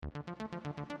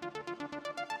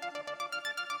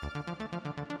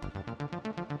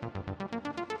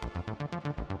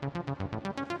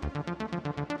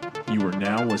You are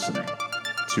now listening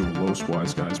to a Los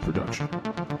Wise Guys production.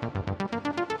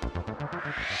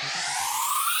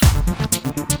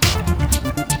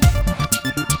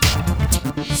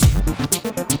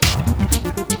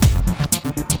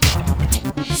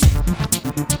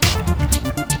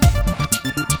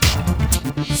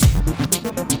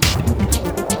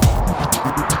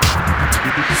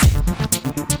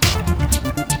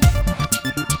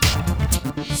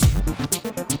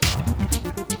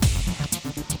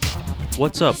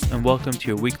 What's up, and welcome to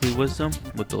your weekly wisdom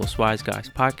with the Los Wise Guys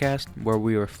podcast, where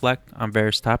we reflect on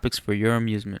various topics for your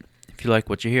amusement. If you like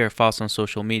what you hear, follow us on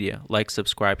social media. Like,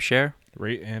 subscribe, share,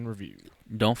 rate, and review.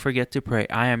 Don't forget to pray.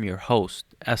 I am your host,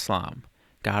 Eslam,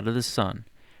 God of the Sun,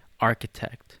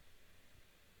 architect,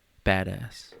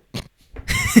 badass.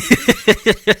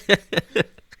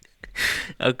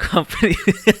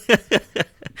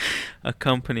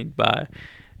 Accompanied by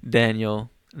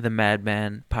Daniel, the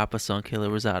Madman, Papa Son Killer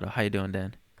Rosado. How you doing,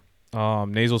 Dan?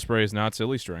 Nasal spray is not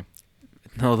silly string.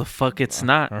 No, the fuck it's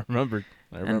not. I remembered.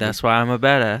 And that's why I'm a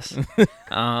badass.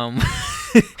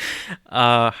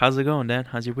 How's it going, Dan?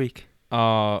 How's your week?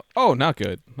 Not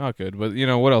good. Not good. But, you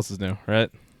know, what else is new, right?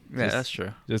 Yeah, that's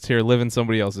true. Just here living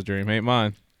somebody else's dream. Ain't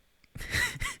mine.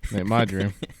 Ain't my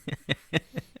dream.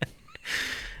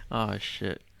 Oh,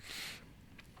 shit.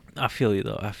 I feel you,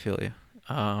 though. I feel you.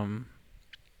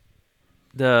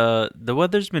 The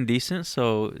weather's been decent,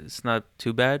 so it's not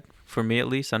too bad for me, at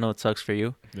least. I know it sucks for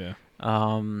you. Yeah.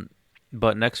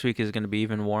 But next week is going to be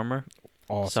even warmer.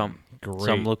 Awesome. Great.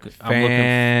 So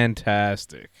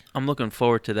Fantastic. I'm looking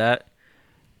forward to that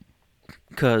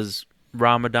because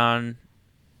Ramadan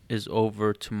is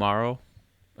over tomorrow.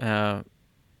 We're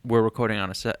recording on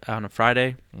a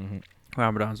Friday. Mm-hmm.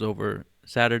 Ramadan's over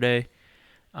Saturday.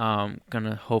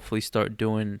 Gonna hopefully start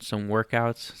doing some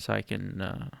workouts so I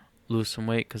can lose some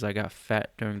weight because I got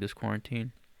fat during this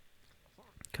quarantine.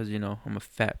 Because, you know, I'm a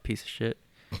fat piece of shit.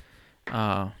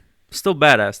 Still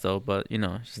badass, though, but, you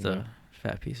know, just a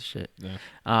fat piece of shit.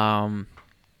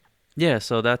 Yeah.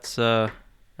 So that's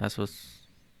what's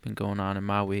been going on in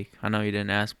my week. I know you didn't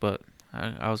ask, but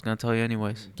I was going to tell you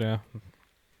anyways. Yeah.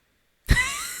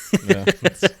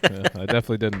 I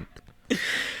definitely didn't.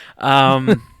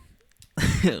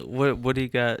 What do you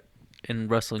got in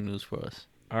wrestling news for us?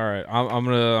 All right, I'm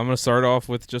gonna start off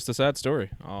with just a sad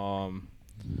story.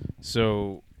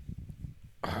 So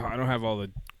I don't have all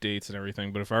the dates and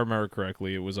everything, but if I remember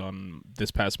correctly, it was on this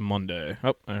past Monday.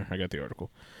 Oh, I got the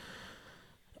article.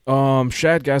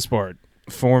 Shad Gaspard,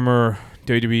 former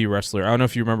WWE wrestler. I don't know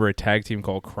if you remember a tag team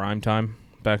called Crime Time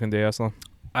back in the day, Aslam.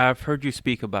 I've heard you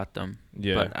speak about them,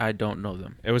 but I don't know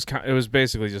them. It was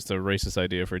basically just a racist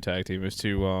idea for a tag team. It was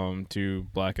two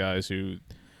black guys who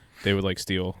they would like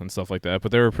steal and stuff like that,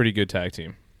 but they were a pretty good tag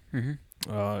team.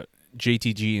 Mm-hmm.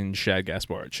 JTG and Shad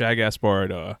Gaspard. Shad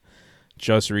Gaspard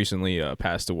just recently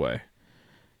passed away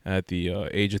at the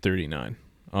age of 39.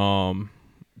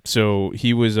 So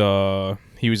he was out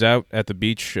at the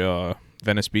beach,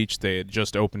 Venice Beach. They had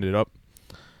just opened it up.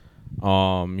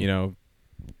 You know,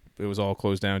 it was all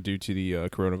closed down due to the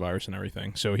coronavirus and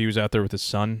everything. So he was out there with his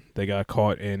son. They got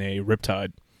caught in a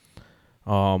riptide.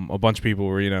 A bunch of people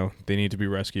were, you know, they need to be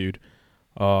rescued.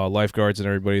 Lifeguards and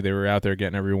everybody, they were out there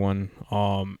getting everyone.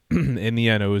 In the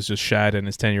end, it was just Shad and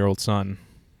his 10-year-old son.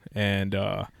 And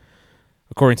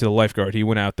according to the lifeguard, he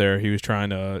went out there. He was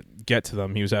trying to get to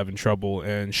them. He was having trouble.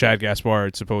 And Shad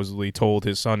Gaspard supposedly told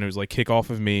his son, it was like, kick off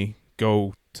of me,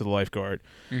 go to the lifeguard.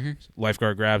 Mm-hmm.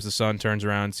 Lifeguard grabs the son, turns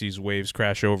around, sees waves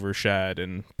crash over Shad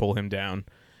and pull him down.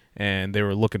 And they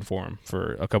were looking for him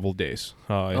for a couple of days.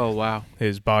 Oh, wow.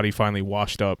 His body finally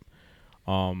washed up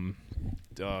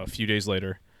a few days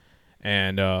later.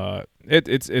 And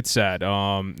it's sad.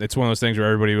 It's one of those things where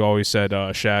everybody always said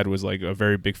Shad was like a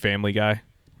very big family guy.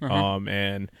 Uh-huh.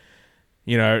 And,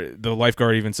 you know, the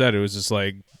lifeguard even said it was just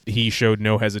like he showed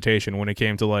no hesitation when it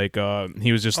came to like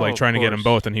he was just like trying to get them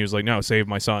both. And he was like, no, save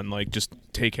my son. Like, just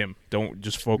take him. Don't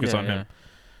just focus on him.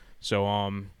 So,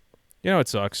 you know, it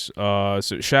sucks. So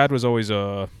Shad was always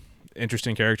a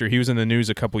interesting character. He was in the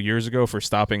news a couple years ago for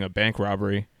stopping a bank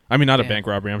robbery. I mean, not a bank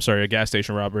robbery. I'm sorry, a gas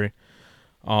station robbery.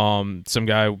 Some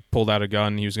guy pulled out a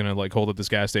gun. He was gonna like hold up this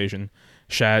gas station.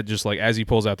 Shad just like as he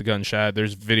pulls out the gun,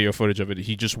 there's video footage of it.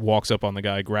 He just walks up on the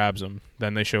guy, grabs him.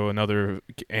 Then they show another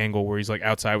angle where he's like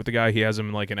outside with the guy. He has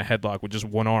him like in a headlock with just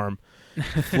one arm.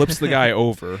 Flips the guy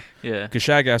over. Yeah. Because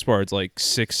Shad Gaspard's like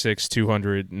 6'6",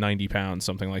 290 pounds,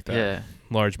 something like that. Yeah.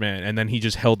 Large man. And then he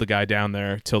just held the guy down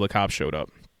there till the cops showed up.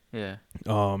 Yeah.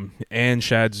 And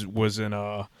Shad's was in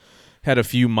had a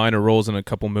few minor roles in a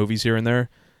couple movies here and there.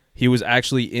 He was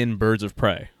actually in Birds of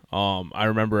Prey. I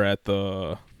remember at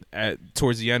the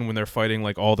towards the end when they're fighting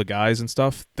like all the guys and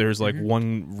stuff, there's like Mhm.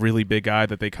 one really big guy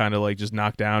that they kind of like just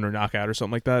knock down or knock out or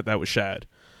something like that. That was Shad.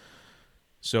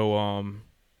 So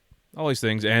all these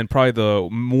things, and probably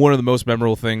one of the most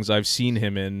memorable things I've seen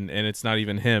him in, and it's not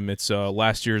even him. It's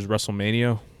last year's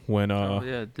WrestleMania when Oh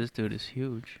yeah, this dude is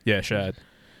huge. yeah, Shad.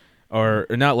 Or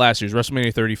not last year's,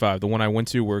 WrestleMania 35, the one I went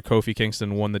to where Kofi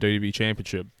Kingston won the WWE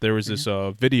Championship. There was this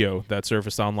video that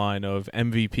surfaced online of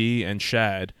MVP and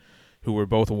Shad, who were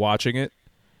both watching it.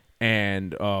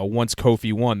 And once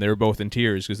Kofi won, they were both in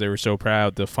tears because they were so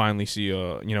proud to finally see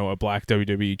a black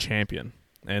WWE champion.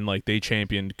 And like they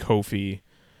championed Kofi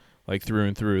like through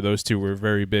and through. Those two were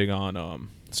very big on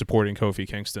supporting Kofi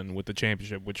Kingston with the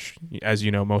championship, which, as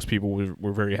you know, most people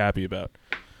were very happy about.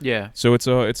 Yeah. So it's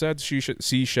sad to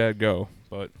see Shad go,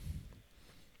 but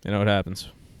you know it happens.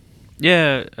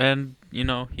 Yeah, and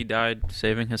he died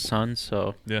saving his son,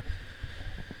 so Yeah.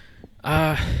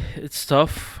 It's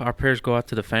tough. Our prayers go out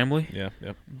to the family. Yeah,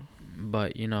 yep.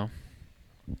 But he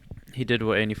did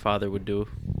what any father would do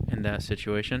in that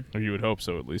situation. Or you would hope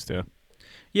so, at least, yeah.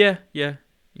 Yeah,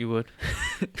 you would.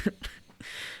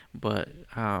 But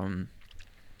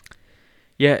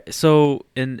yeah. So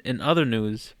in other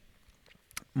news,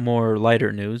 more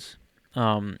lighter news,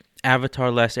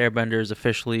 Avatar: Last Airbender is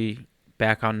officially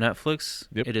back on Netflix.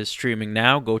 Yep. It is streaming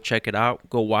now. Go check it out.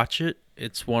 Go watch it.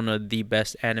 It's one of the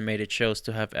best animated shows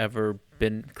to have ever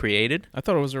been created. I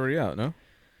thought it was already out, no?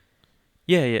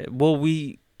 Yeah. Well,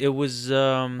 it was.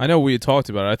 I know we had talked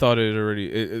about it. I thought it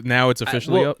already. Now it's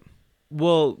officially up.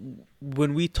 Well,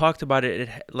 when we talked about it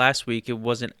last week, it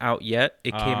wasn't out yet.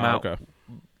 It came out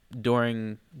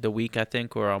during the week, I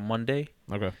think, or on Monday.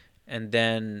 Okay. And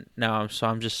then now, so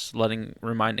I'm just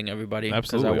reminding everybody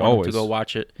Absolutely, because I want them to go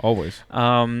watch it. Always.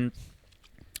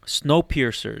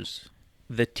 Snowpiercers,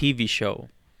 the TV show,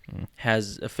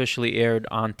 has officially aired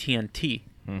on TNT.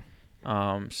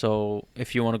 So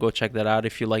if you want to go check that out,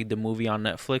 if you like the movie on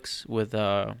Netflix with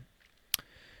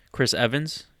Chris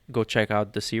Evans, go check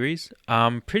out the series.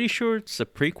 I'm pretty sure it's a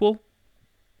prequel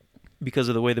because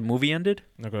of the way the movie ended.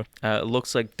 Okay. It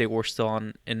looks like they were still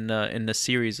on in the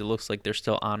series. It looks like they're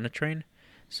still on the train.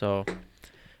 So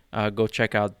go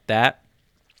check out that.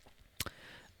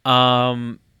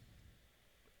 There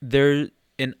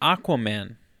in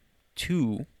Aquaman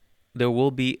 2, there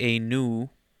will be a new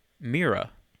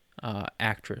Mira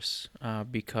actress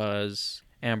because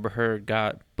Amber Heard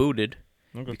got booted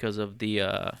because of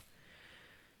the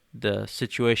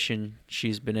situation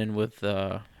she's been in with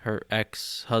her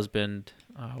ex-husband.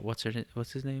 What's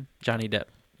his name? Johnny Depp.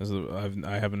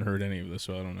 I haven't heard any of this,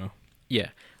 so I don't know. Yeah.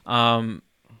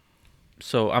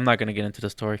 So I'm not gonna get into the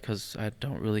story because I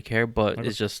don't really care, but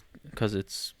it's just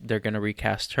because they're gonna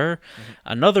recast her.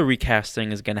 Another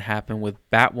recasting is gonna happen with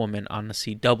Batwoman on the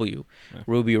CW. Yeah.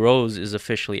 Ruby Rose is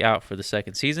officially out for the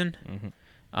second season.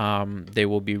 They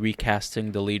will be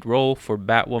recasting the lead role for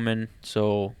Batwoman,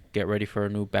 so get ready for a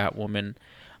new Batwoman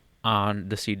on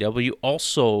the CW.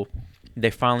 Also, they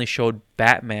finally showed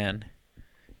Batman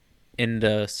in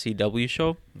the CW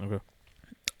show. Okay.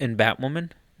 In Batwoman,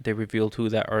 they revealed who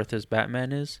that Earth's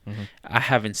Batman is. I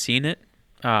haven't seen it.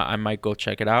 I might go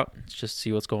check it out, just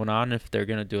see what's going on, if they're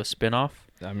going to do a spin-off.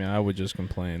 I mean, I would just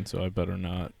complain, so I better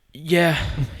not. Yeah.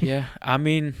 I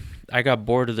mean, I got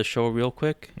bored of the show real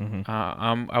quick.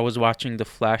 I was watching The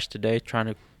Flash today, trying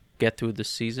to get through the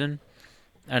season,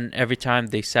 and every time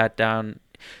they sat down,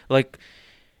 like,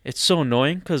 it's so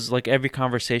annoying because, like, every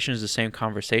conversation is the same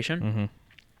conversation.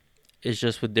 It's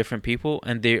just with different people,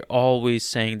 and they're always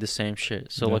saying the same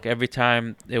shit. So, like, every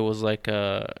time it was, like,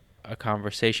 a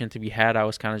conversation to be had, I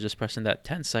was kind of just pressing that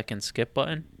 10-second skip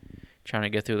button, trying to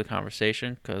get through the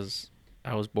conversation because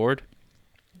I was bored.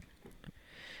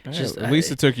 At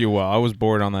least it took you a while. I was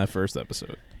bored on that first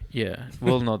episode. Yeah.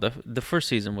 Well, no, the first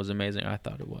season was amazing. I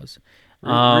thought it was.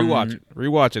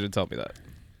 Rewatch it and tell me that.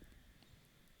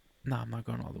 No, I'm not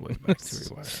going all the way back to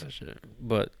rewatch that shit.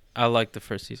 But I liked the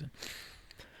first season.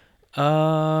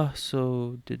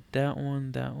 So did that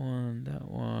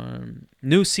one.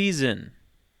 New season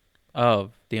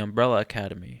of The Umbrella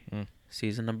Academy.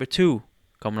 Season number 2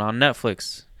 coming on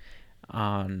Netflix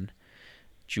on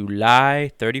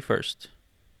July 31st.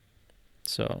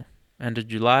 So, end of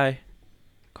July,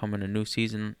 coming a new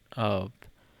season of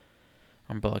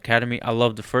Umbrella Academy. I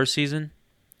love the first season.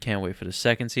 Can't wait for the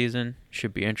second season.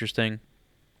 Should be interesting.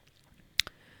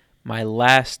 My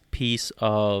last piece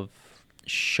of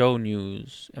show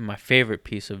news and my favorite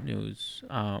piece of news,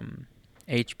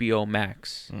 HBO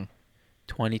Max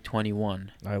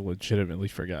 2021. I legitimately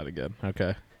forgot again.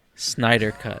 Okay.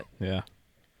 Snyder Cut. Yeah.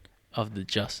 Of the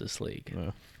Justice League.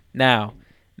 Yeah. Now,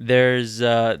 There's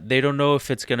they don't know if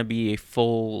it's gonna be a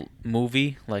full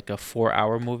movie, like a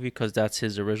 4-hour movie, because that's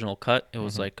his original cut. It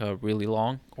was like really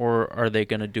long. Or are they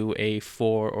gonna do a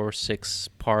 4 or 6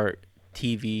 part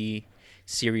TV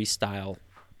series style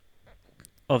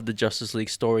of the Justice League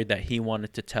story that he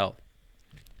wanted to tell?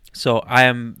 So I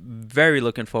am very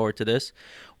looking forward to this.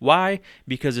 Why?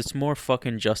 Because it's more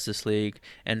fucking Justice League,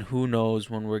 and who knows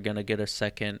when we're gonna get a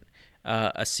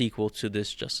sequel to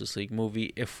this Justice League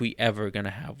movie, if we ever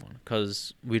gonna have one,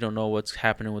 because we don't know what's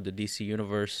happening with the DC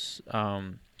universe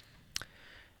storyline.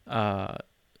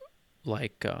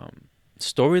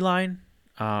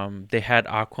 They had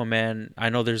Aquaman. I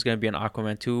know there's gonna be an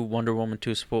Aquaman 2. Wonder Woman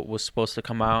 2 was supposed to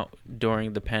come out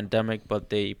during the pandemic, but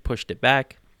they pushed it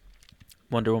back.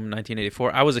 Wonder Woman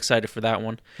 1984. I was excited for that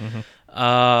one.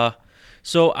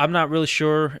 So I'm not really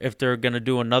sure if they're going to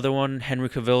do another one. Henry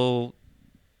Cavill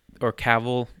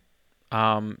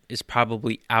is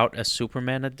probably out as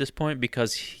Superman at this point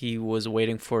because he was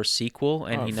waiting for a sequel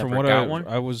and he never got one.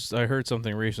 I heard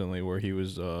something recently where he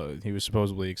was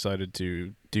supposedly excited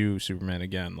to do Superman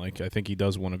again. Like, I think he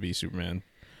does want to be Superman.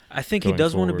 I think he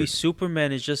does want to be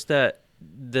Superman. It's just that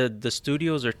the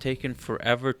studios are taking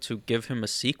forever to give him a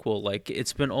sequel. Like,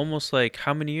 it's been almost like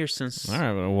how many years since? All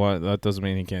right, but what? That doesn't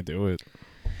mean he can't do it.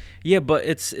 Yeah, but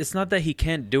it's not that he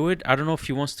can't do it. I don't know if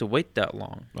he wants to wait that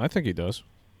long. I think he does.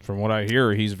 From what I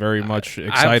hear, he's very much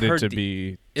excited to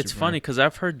be. It's Superman. funny because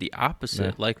I've heard the opposite.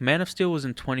 Yeah. Like, Man of Steel was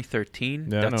in 2013.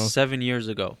 Yeah, that's 7 years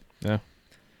ago. Yeah.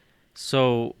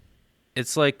 So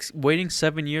it's like waiting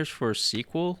 7 years for a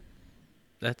sequel.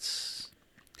 That's.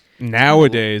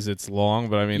 Nowadays it's long,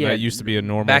 but I mean that used to be a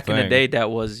normal back thing. in the day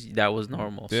that was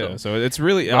normal. Yeah, so it's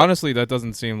really honestly that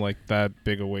doesn't seem like that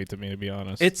big a wait to me, to be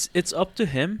honest. It's up to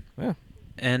him. Yeah.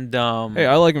 And hey,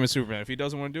 I like him as Superman. If he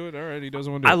doesn't want to do it, all right, he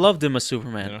doesn't want to do it. I loved him as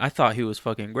Superman. I thought he was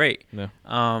fucking great. Yeah.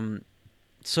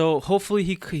 So hopefully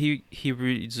he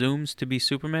resumes to be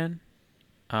Superman.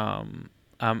 I'm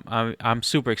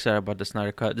super excited about the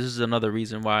Snyder Cut. This is another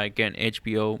reason why, again,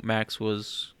 HBO Max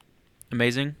was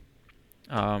amazing.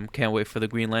 Can't wait for the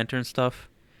Green Lantern stuff.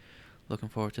 Looking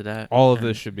forward to that. All of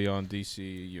this should be on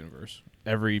DC Universe.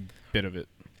 Every bit of it.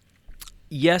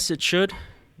 Yes, it should.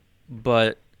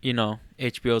 But, you know,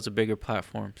 HBO is a bigger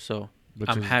platform. So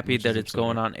I'm happy that it's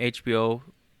going on HBO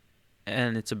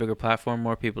and it's a bigger platform,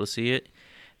 more people to see it.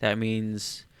 That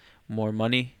means more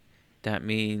money. That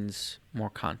means more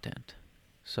content.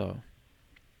 So,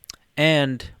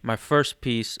 and my first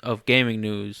piece of gaming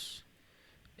news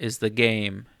is the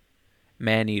game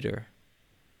Maneater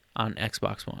on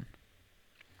Xbox One.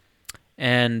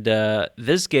 And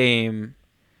this game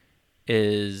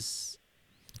is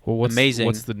amazing.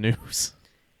 What's the news?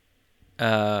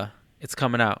 It's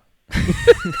coming out.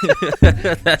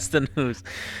 That's the news.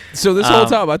 So this whole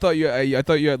time I thought you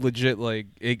had legit like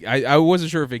I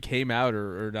wasn't sure if it came out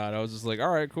or not. I was just like,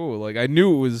 all right, cool. Like I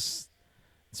knew it was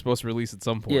supposed to release at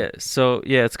some point. Yeah, so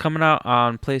it's coming out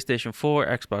on PlayStation 4,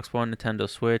 Xbox One, Nintendo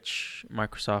Switch,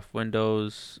 Microsoft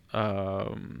Windows.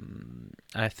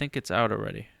 I think it's out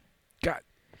already. God,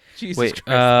 Jesus Wait,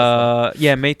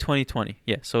 Christ. May 2020.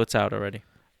 Yeah, so it's out already.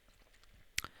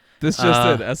 This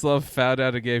just did. Eslov found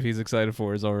out a game he's excited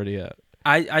for is already out.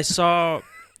 I saw,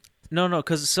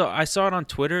 because I saw it on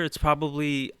Twitter. It's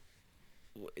probably.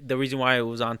 The reason why it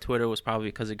was on Twitter was probably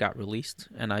because it got released,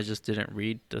 and I just didn't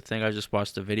read the thing. I just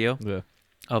watched the video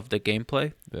of the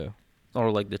gameplay,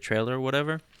 or like the trailer or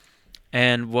whatever.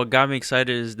 And what got me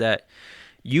excited is that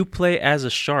you play as a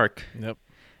shark,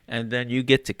 and then you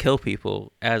get to kill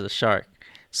people as a shark.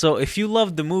 So if you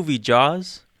love the movie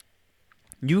Jaws,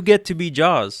 you get to be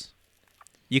Jaws.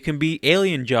 You can be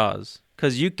Alien Jaws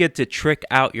because you get to trick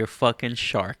out your fucking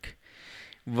shark.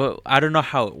 But I don't know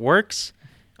how it works.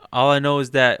 All I know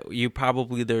is that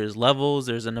there's levels,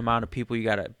 there's an amount of people you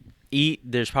gotta eat,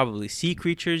 there's probably sea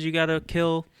creatures you gotta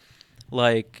kill,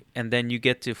 like, and then you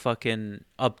get to fucking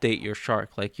update your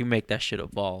shark. Like, you make that shit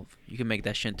evolve. You can make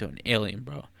that shit into an alien,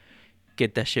 bro.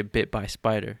 Get that shit bit by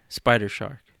spider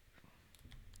shark.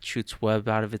 Shoots web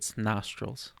out of its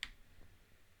nostrils.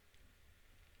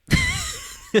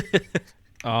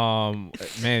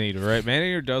 Maneater, right?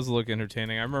 Maneater does look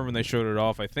entertaining. I remember when they showed it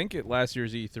off. I think at last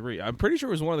year's E3. I'm pretty sure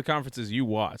it was one of the conferences you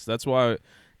watched. That's why,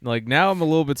 like, now I'm a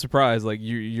little bit surprised. Like,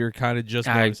 you're kind of just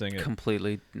noticing it. I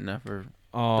completely never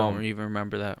don't even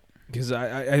remember that. Because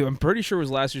I'm pretty sure it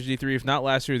was last year's E3, if not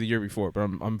last year, the year before. But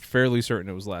I'm fairly certain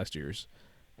it was last year's.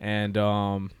 And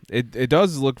it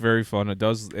does look very fun. It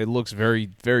looks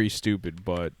very, very stupid,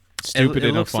 but stupid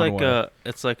in a fun way.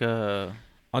 It's like a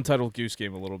Untitled Goose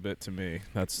Game a little bit to me.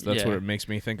 That's what it makes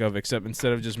me think of, except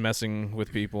instead of just messing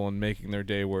with people and making their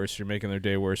day worse, you're making their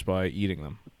day worse by eating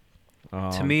them.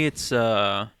 To me, it's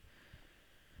I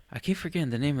keep forgetting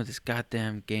the name of this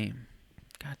goddamn game.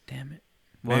 God damn it!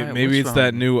 Maybe what's it's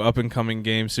that wrong? new up and coming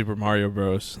game, Super Mario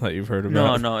Bros. That you've heard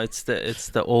about. No, it's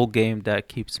the old game that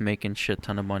keeps making shit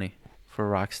ton of money for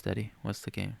Rocksteady. What's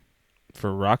the game? For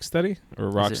Rocksteady or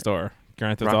Is it Rockstar?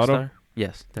 Grand Theft Auto. Rockstar?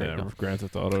 Yes, there Yeah, you go. Grand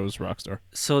Theft Auto is Rockstar.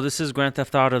 So this is Grand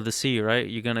Theft Auto of the Sea, right?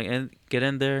 You're gonna get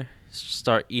in there,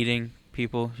 start eating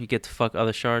people. You get to fuck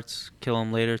other sharks, kill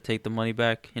them later, take the money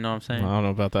back. You know what I'm saying? I don't know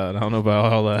about that. I don't know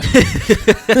about all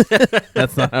that.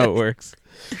 That's not how it works.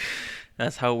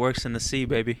 That's how it works in the sea,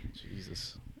 baby.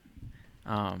 Jesus.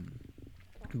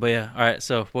 But yeah, all right.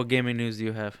 So what gaming news do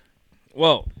you have?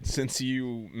 Well, since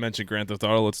you mentioned Grand Theft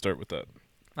Auto, let's start with that.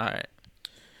 All right.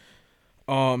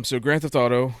 So Grand Theft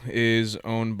Auto is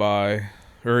owned by,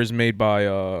 or is made by,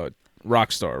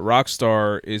 Rockstar.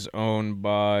 Rockstar is owned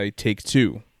by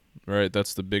Take-Two, right?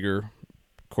 That's the bigger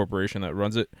corporation that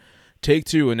runs it.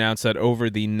 Take-Two announced that over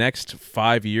the next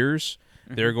 5 years,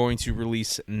 they're going to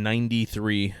release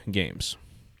 93 games.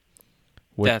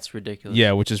 That's ridiculous.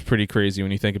 Yeah, which is pretty crazy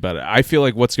when you think about it. I feel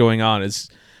like what's going on is,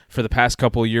 for the past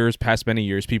couple of years, past many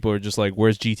years, people are just like,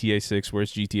 where's GTA 6?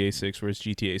 Where's GTA 6? Where's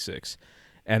GTA 6?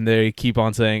 And they keep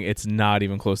on saying it's not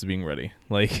even close to being ready.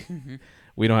 Like,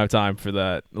 we don't have time for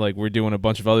that. Like, we're doing a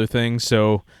bunch of other things.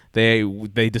 So they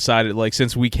decided, like,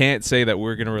 since we can't say that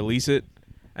we're going to release it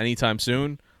anytime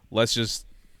soon, let's just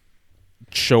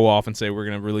show off and say we're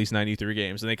going to release 93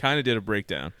 games. And they kind of did a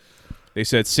breakdown. They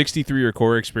said 63 are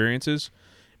core experiences,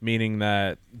 meaning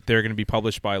that they're going to be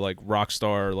published by, like,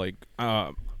 Rockstar, like,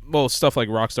 stuff like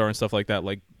Rockstar and stuff like that,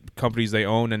 like companies they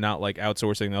own and not, like,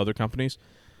 outsourcing to other companies.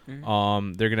 They're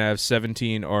going to have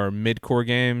 17 are mid-core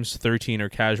games, 13 are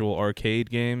casual arcade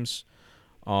games.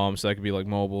 So that could be, like,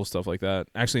 mobile, stuff like that.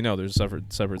 Actually, no, there's a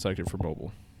separate sector for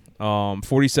mobile.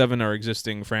 47 are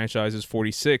existing franchises,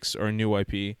 46 are new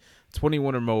IP,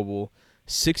 21 are mobile,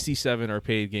 67 are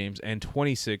paid games, and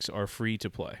 26 are free to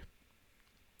play.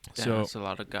 Damn, So that's a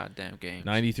lot of goddamn games.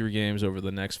 93 games over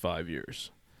the next 5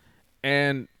 years.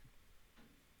 And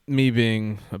me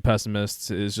being a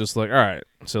pessimist is just like, all right,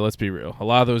 so let's be real. A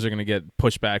lot of those are going to get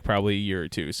pushed back probably a year or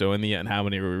two. So in the end, how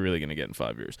many are we really going to get in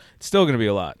 5 years? It's still going to be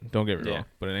a lot. Don't get me wrong,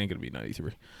 but it ain't going to be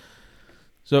 93.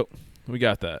 So we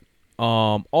got that.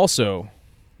 Also,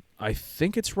 I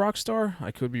think it's Rockstar.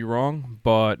 I could be wrong,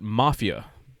 but Mafia.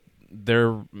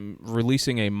 They're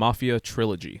releasing a Mafia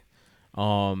trilogy.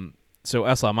 So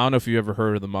Eslam, I don't know if you ever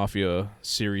heard of the Mafia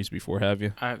series before, have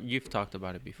you? You've talked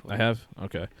about it before. I have?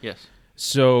 Okay. Yes.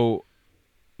 So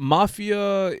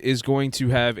Mafia is going to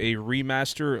have a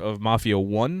remaster of Mafia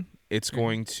 1. It's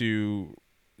going to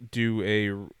do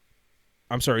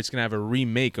it's going to have a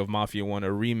remake of Mafia 1, a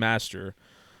remaster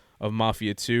of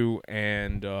Mafia 2,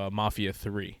 and Mafia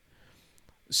 3.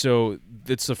 So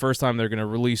it's the first time they're going to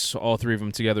release all three of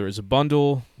them together as a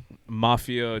bundle.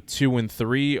 Mafia 2 and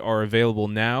 3 are available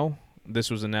now. This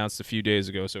was announced a few days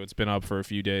ago, so it's been up for a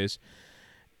few days.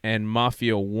 And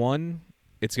Mafia 1,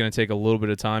 it's going to take a little bit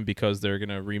of time because they're going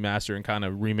to remaster and kind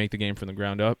of remake the game from the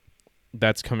ground up.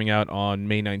 That's coming out on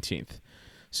May 19th.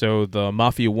 So the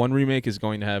Mafia 1 remake is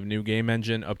going to have new game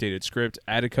engine, updated script,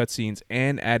 added cutscenes,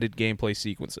 and added gameplay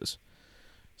sequences.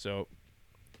 So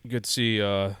good to see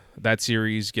that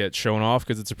series get shown off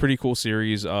because it's a pretty cool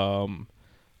series.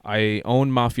 I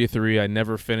own Mafia 3. I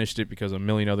never finished it because a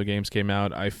million other games came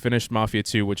out. I finished Mafia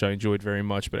 2, which I enjoyed very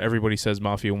much, but everybody says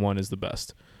Mafia 1 is the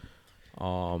best.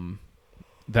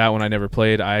 That one I never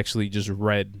played. I actually just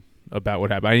read about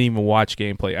what happened. I didn't even watch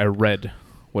gameplay. I read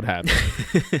what happened.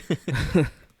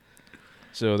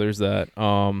 So there's that.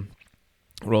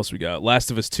 What else we got?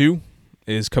 Last of Us 2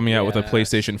 is coming out with a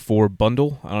PlayStation 4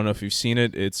 bundle. I don't know if you've seen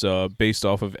it. It's based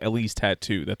off of Ellie's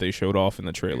tattoo that they showed off in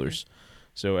the trailers.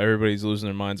 So everybody's losing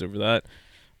their minds over that.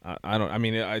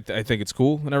 I think it's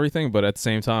cool and everything, but at the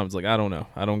same time, it's like I don't know.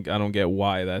 I don't get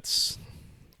why that's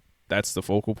the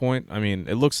focal point. I mean,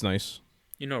 it looks nice.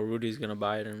 You know, Rudy's gonna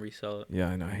buy it and resell it. Yeah,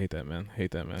 I know. I hate that man.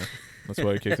 That's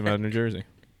why I kicked him out of New Jersey.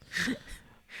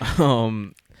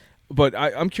 But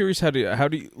I'm curious how do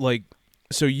you like?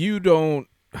 So you don't.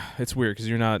 It's weird because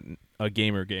you're not a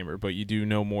gamer, but you do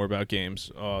know more about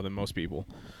games than most people.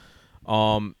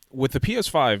 With the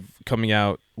PS5 coming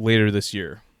out later this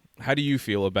year, how do you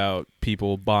feel about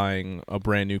people buying a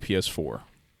brand new PS4?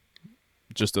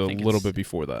 Just a little bit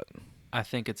before that. I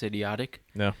think it's idiotic.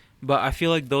 No. But I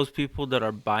feel like those people that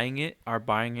are buying it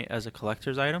as a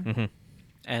collector's item,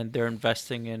 and they're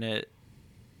investing in it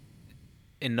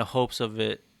in the hopes of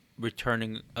it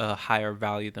returning a higher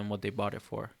value than what they bought it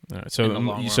for. All right.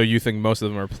 So you think most of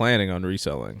them are planning on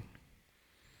reselling?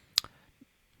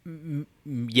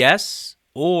 Yes,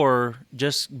 or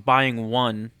just buying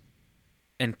one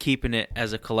and keeping it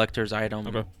as a collector's item.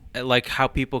 Okay. Like how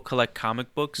people collect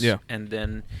comic books, Yeah. and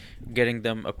then getting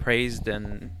them appraised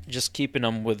and just keeping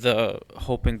them with the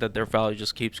hoping that their value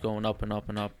just keeps going up and up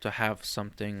and up to have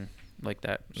something like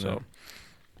that. So,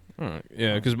 All right.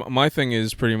 Yeah, because my thing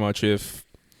is pretty much if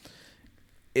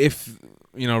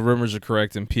rumors are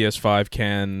correct and PS5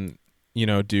 can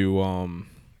do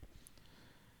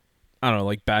I don't know,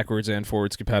 like backwards and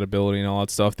forwards compatibility and all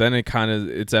that stuff, then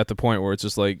it's at the point where it's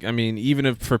just like, I mean, even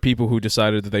if for people who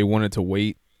decided that they wanted to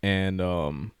wait and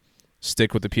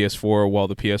stick with the PS4 while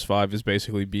the PS5 is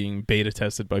basically being beta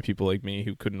tested by people like me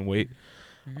who couldn't wait.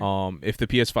 If the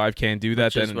PS5 can do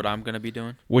that, which is then what I'm gonna be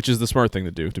doing. which is the smart thing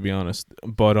to do, to be honest.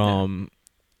 But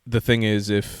the thing is,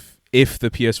 if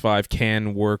the PS5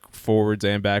 can work forwards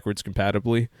and backwards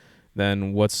compatibly,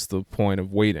 then what's the point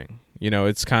of waiting?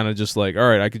 It's kind of just like, all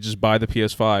right, I could just buy the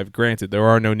PS5. Granted, there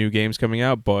are no new games coming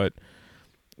out, but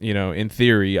in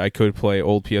theory, I could play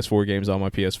old PS4 games on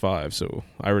my PS5. So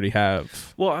I already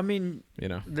have. Well, I mean,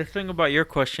 The the thing about your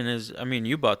question is, I mean,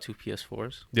 you bought 2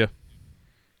 PS4s. Yeah.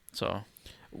 So.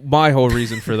 My whole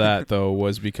reason for that though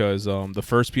was because the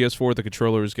first PS4, the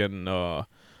controller was getting a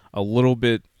little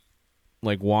bit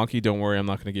like wonky. Don't worry, I'm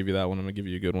not going to give you that one. I'm going to give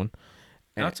you a good one.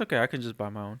 No, it's okay. I can just buy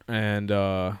my own. And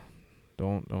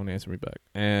don't answer me back.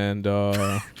 And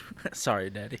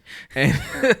sorry, Daddy.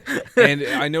 and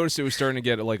I noticed it was starting to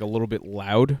get like a little bit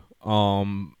loud.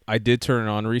 I did turn it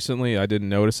on recently. I didn't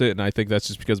notice it, and I think that's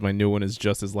just because my new one is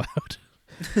just as loud.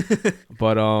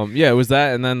 But yeah, it was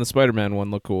that, and then the Spider-Man one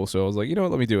looked cool, so I was like, you know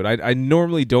what, let me do it. I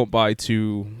normally don't buy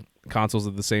 2 consoles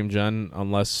of the same gen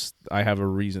unless I have a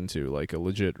reason to, like a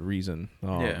legit reason.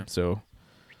 Yeah. So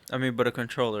I mean, but a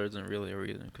controller isn't really a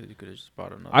reason because you could have just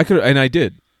bought another.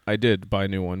 I did buy a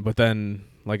new one, but then,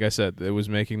 like I said, it was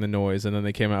making the noise, and then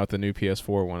they came out with the new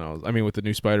PS4 one. With the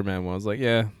new Spider-Man one, I was like,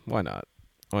 yeah, why not?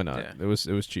 Why not? Yeah. It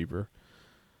was cheaper.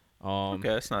 Okay,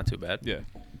 that's not too bad. Yeah.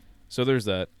 So there's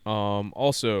that.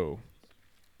 Also,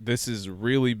 this is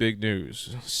really big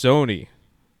news. Sony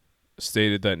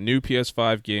stated that new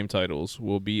PS5 game titles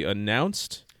will be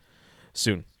announced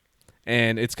soon.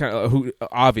 And it's kind of,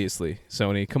 obviously,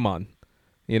 Sony, come on.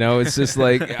 It's just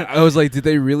like, I was like, did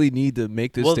they really need to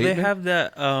make this statement? Well, they have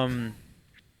that,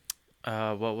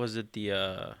 what was it,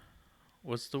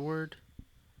 what's the word?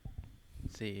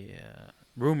 The,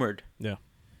 rumored. Yeah.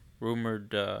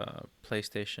 Rumored,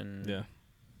 PlayStation Yeah.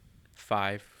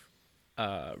 5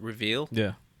 reveal.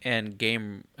 Yeah. And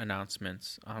game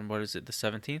announcements on, what is it, the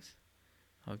 17th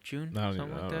of June? I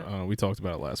Something like that? don't know. We talked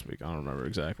about it last week. I don't remember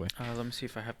exactly. Let me see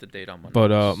if I have the date on my But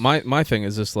notes. my thing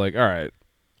is just like, all right,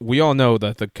 we all know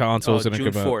that the console is going to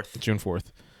June come out 4th. June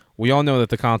 4th. We all know that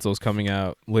the console is coming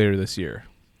out later this year.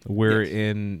 We're Yes.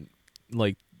 in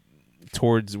like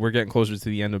we're getting closer to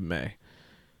the end of May.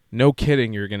 No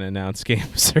kidding, you're going to announce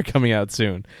games that are coming out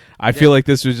soon. I feel like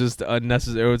this was just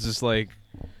unnecessary. It was just like,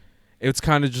 it's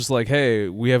kind of just like, hey,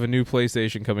 we have a new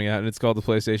PlayStation coming out and it's called the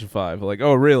PlayStation 5. Like,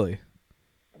 oh, really?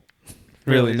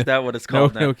 Really? Is that what it's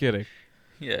called now? No kidding.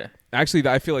 Yeah. Actually,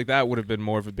 I feel like that would have been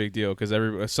more of a big deal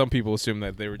because some people assume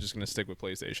that they were just going to stick with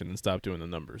PlayStation and stop doing the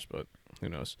numbers, but who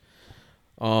knows?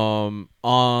 On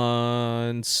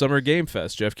Summer Game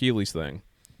Fest, Jeff Keighley's thing,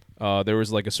 there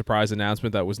was like a surprise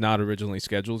announcement that was not originally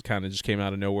scheduled, kind of just came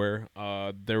out of nowhere.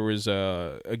 There was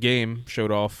a game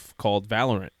showed off called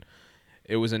Valorant.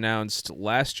 It was announced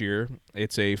last year.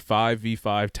 It's a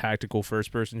 5v5 tactical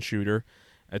first-person shooter.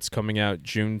 It's coming out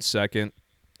June 2nd,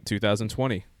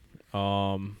 2020.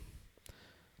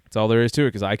 That's all there is to it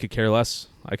because I could care less.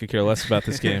 I could care less about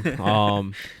this game.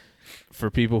 For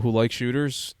people who like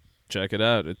shooters, check it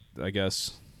out. I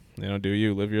guess, do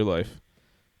you live your life.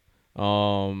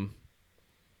 What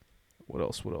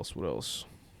else?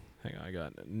 Hang on, I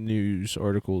got news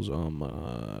articles on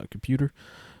my computer.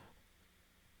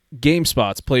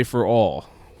 GameSpot's Play for All,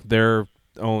 their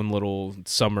own little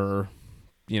summer,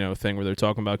 thing where they're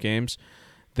talking about games.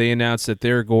 They announced that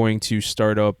they're going to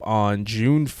start up on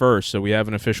June 1st, so we have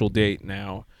an official date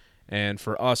now. And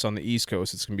for us on the East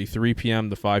Coast, it's going to be 3 p.m.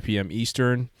 to 5 p.m.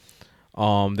 Eastern.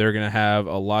 They're going to have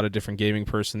a lot of different gaming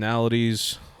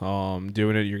personalities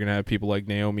doing it. You're going to have people like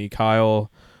Naomi Kyle,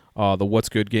 the What's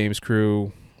Good Games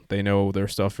crew. They know their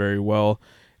stuff very well.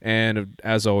 And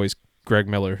as always, Greg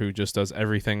Miller, who just does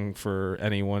everything for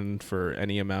anyone for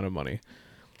any amount of money.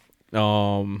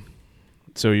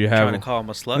 So you have... Trying to call him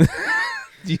a slut?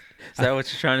 Is that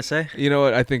what you're trying to say? You know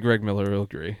what? I think Greg Miller will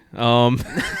agree.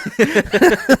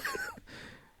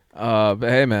 But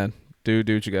hey, man, do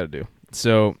what you got to do.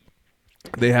 So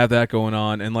they have that going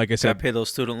on, and like I said, Got to pay those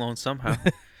student loans somehow.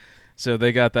 so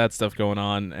they got that stuff going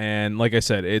on, and like I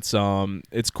said, it's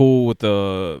cool with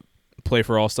the Play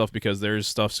for All stuff because there's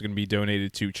stuff's going to be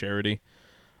donated to charity.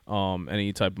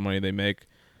 Any type of money they make.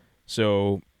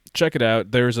 So check it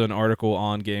out. There's an article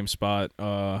on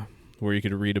GameSpot where you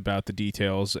could read about the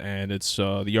details, and it's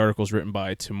the article's written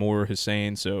by Timur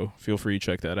Hussein, so feel free to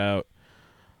check that out.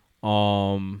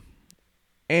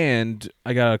 And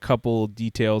I got a couple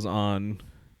details on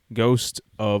Ghost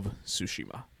of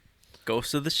Tsushima.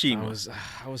 Ghost of the Shima.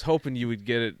 I was hoping you would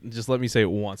get it. Just let me say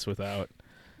it once without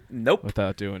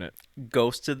doing it.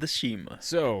 Ghost of the Shima.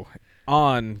 So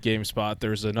on GameSpot,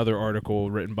 there's another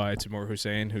article written by Timur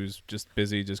Hussein, who's just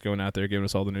busy, just going out there giving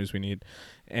us all the news we need,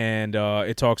 and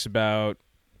it talks about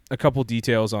a couple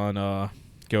details on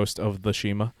Ghost of the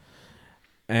Shima,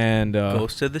 and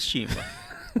Ghost of the Shima.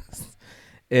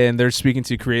 And they're speaking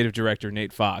to creative director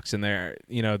Nate Fox, and they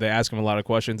ask him a lot of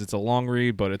questions. It's a long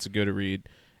read, but it's a good read,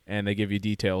 and they give you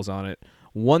details on it.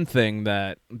 One thing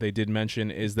that they did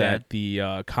mention is that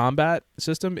the combat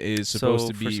system is supposed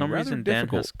to be for some rather reason, Dan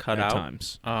difficult has cut at out.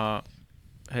 times.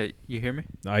 Hey, you hear me?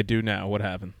 I do now. What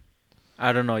happened?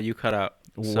 I don't know. You cut out.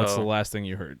 What's the last thing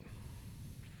you heard?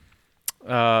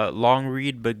 Long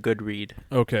read, but good read.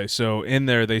 Okay, so in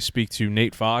there they speak to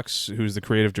Nate Fox, who's the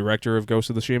creative director of Ghost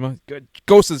of Tsushima.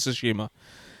 Ghost of Tsushima.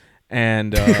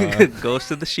 And Ghost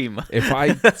of the Shima. if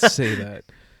I say that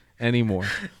anymore.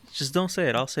 Just don't say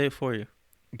it. I'll say it for you.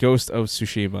 Ghost of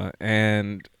Tsushima.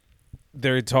 And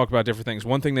they talk about different things.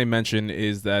 One thing they mention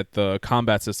is that the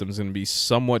combat system is going to be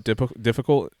somewhat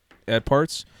difficult at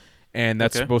parts, and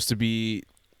that's supposed to be...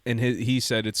 And he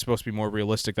said it's supposed to be more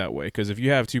realistic that way, because if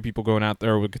you have two people going out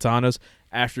there with katanas,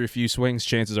 after a few swings,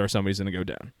 chances are somebody's going to go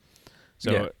down.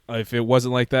 So if it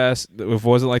wasn't like that,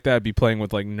 I'd be playing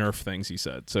with like Nerf things. He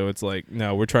said. So it's like,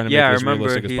 no, we're trying to make this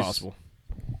realistic as possible.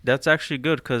 That's actually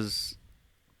good, because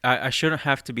I shouldn't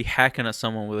have to be hacking at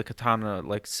someone with a katana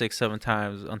like 6-7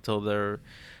 times until their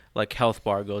like health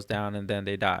bar goes down and then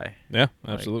they die. Yeah,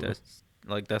 absolutely.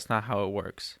 That's not how it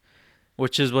works.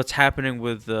 Which is what's happening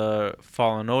with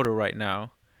Fallen Order right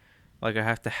now. Like, I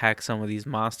have to hack some of these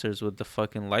monsters with the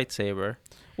fucking lightsaber.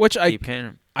 Which I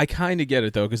kind of get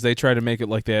it, though, because they try to make it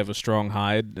like they have a strong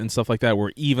hide and stuff like that,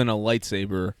 where even a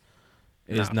lightsaber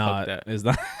is not.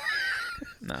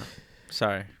 No.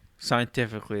 Sorry.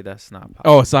 Scientifically, that's not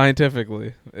possible. Oh,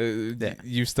 scientifically.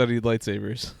 You studied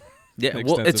lightsabers. Yeah,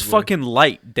 well, it's fucking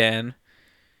light, Dan.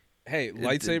 Hey,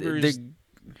 lightsabers,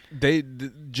 they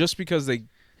just because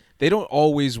they don't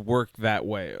always work that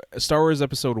way. Star Wars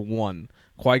Episode 1,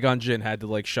 Qui-Gon Jinn had to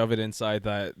like shove it inside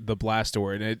the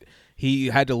blaster, and he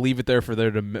had to leave it there for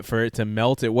it to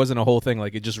melt. It wasn't a whole thing,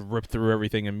 like it just ripped through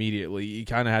everything immediately. You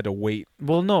kind of had to wait.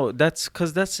 Well, no, that's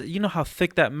because you know how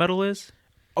thick that metal is?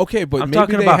 Okay, but I'm maybe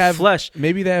talking they about have flesh.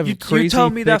 Maybe they have crazy. You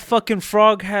tell me thick... that fucking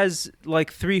frog has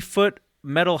like 3-foot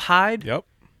metal hide? Yep.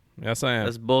 Yes, I am.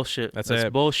 That's bullshit. That's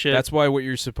it. Bullshit. That's why what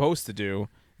you're supposed to do.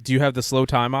 Do you have the slow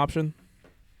time option?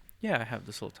 Yeah, I have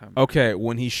this whole time. Okay,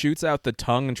 when he shoots out the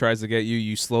tongue and tries to get you,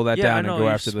 you slow that down and go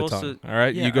after the tongue. All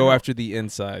right? Yeah, you go after the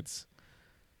insides.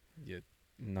 You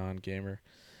non-gamer.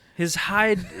 His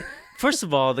hide... First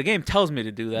of all, the game tells me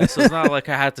to do that, so it's not like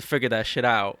I had to figure that shit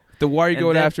out. Then why are you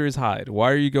going after his hide?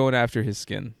 Why are you going after his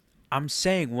skin? I'm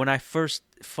saying, when I first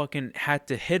fucking had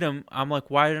to hit him, I'm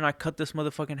like, why didn't I cut this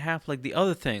motherfucking half like the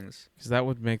other things? Because that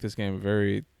would make this game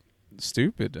very...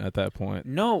 stupid at that point.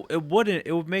 No, it wouldn't.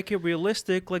 It would make it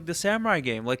realistic, like the samurai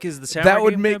game. Like, is the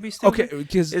samurai game gonna be stupid? Okay,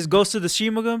 because is Ghost of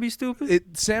Tsushima gonna be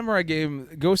stupid? Samurai game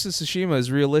Ghost of Tsushima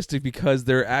is realistic because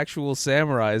they're actual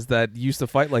samurais that used to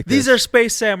fight like this. These are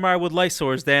space samurai with light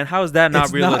swords, Dan. How is that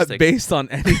not realistic? It's not based on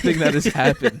anything that has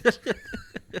happened.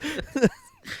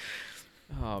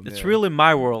 Oh, man. It's real in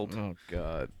my world. Oh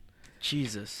God,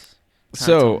 Jesus.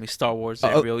 So me Star Wars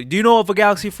ain't real. Do you know of a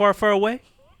galaxy far, far away?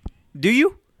 Do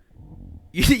you?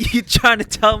 You trying to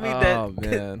tell me that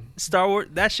man. Star Wars,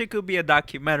 that shit could be a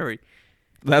documentary?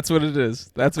 That's what it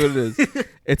is. That's what it is.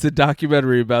 It's a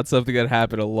documentary about something that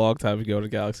happened a long time ago in a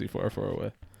galaxy far, far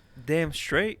away. Damn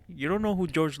straight. You don't know who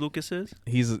George Lucas is?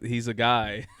 He's a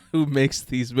guy who makes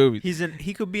these movies.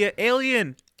 He could be an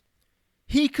alien.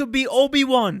 He could be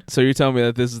Obi-Wan. So you're telling me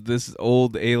that this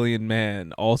old alien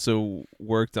man also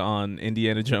worked on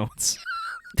Indiana Jones?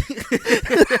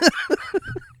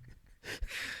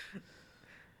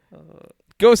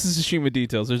 Ghost of Tsushima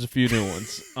details. There's a few new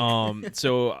ones.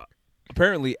 So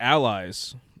apparently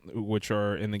allies, which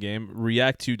are in the game,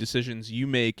 react to decisions you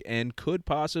make and could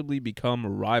possibly become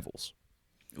rivals.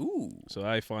 Ooh. So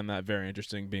I find that very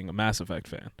interesting, being a Mass Effect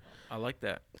fan. I like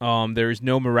that. There is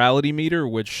no morality meter,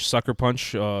 which Sucker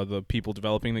Punch, the people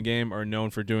developing the game, are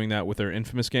known for doing that with their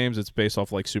Infamous games. It's based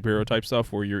off like superhero type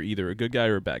stuff where you're either a good guy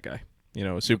or a bad guy. You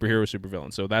know, a superhero or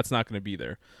supervillain. So that's not going to be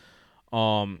there.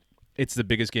 It's the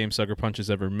biggest game Sucker Punch has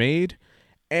ever made,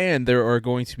 and there are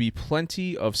going to be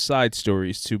plenty of side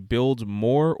stories to build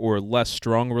more or less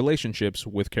strong relationships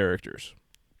with characters.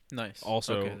 Nice.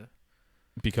 Also, okay.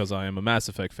 because I am a Mass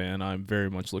Effect fan, I'm very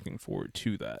much looking forward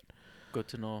to that. Good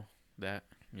to know that.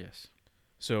 Yes.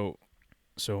 So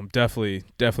I'm definitely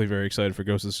very excited for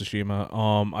Ghost of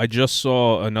Tsushima. I just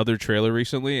saw another trailer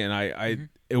recently, and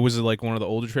it was like one of the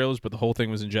older trailers, but the whole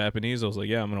thing was in Japanese. I was like,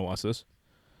 yeah, I'm gonna watch this.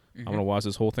 I'm gonna watch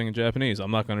this whole thing in Japanese.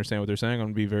 I'm not gonna understand what they're saying. I'm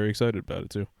gonna be very excited about it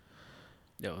too.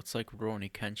 Yo, it's like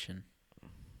Rurouni Kenshin.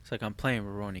 It's like I'm playing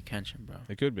Rurouni Kenshin, bro.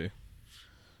 It could be.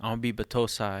 I'm gonna be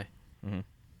Batosai. Mm-hmm.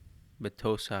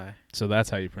 Batosai. So that's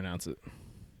how you pronounce it.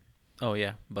 Oh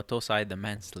yeah, Batosai the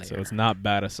Manslayer. So it's not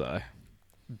Batasai.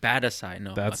 Batasai,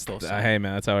 no. That's Batosai. hey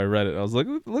man, that's how I read it. I was like,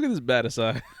 look at this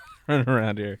Batasai running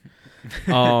around here.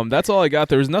 That's all I got.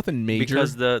 There was nothing major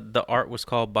because the art was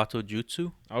called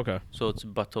Batojutsu, Okay, so it's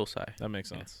Batosai. that makes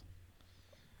sense.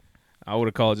 I would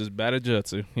have called it just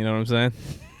Batajutsu. You know what I'm saying?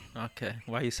 Okay,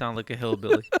 why you sound like a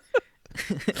hillbilly?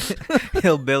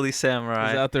 Hillbilly samurai.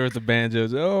 He's out there with the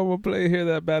banjos. Oh, we'll play here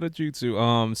that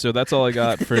Batajutsu. So that's all I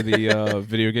got for the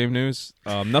video game news.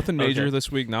 Nothing major Okay. this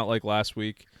week, not like last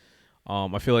week.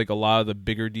 I feel like a lot of the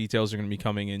bigger details are going to be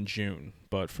coming in June,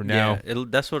 but for now,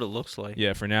 that's what it looks like.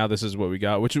 yeah, for now this is what we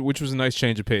got, which was a nice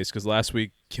change of pace because last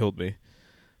week killed me.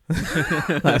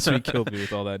 Last week killed me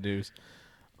with all that news.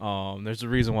 There's a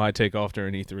reason why I take off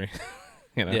during E3.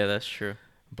 You know? Yeah, that's true.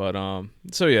 But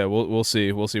so yeah, we'll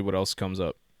see what else comes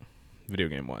up, video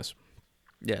game wise.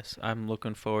 Yes, I'm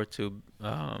looking forward to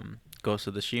Ghost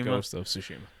of Tsushima. Ghost of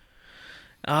Tsushima.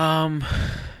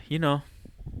 You know,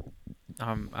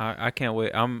 I can't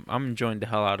wait. I'm enjoying the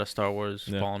hell out of Star Wars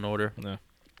Fallen Order. Yeah.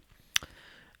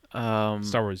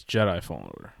 Star Wars Jedi Fallen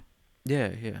Order.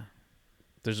 Yeah.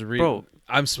 There's a reason. Bro,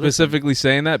 I'm specifically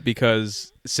saying that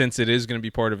because since it is going to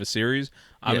be part of a series,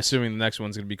 I'm Yes. assuming the next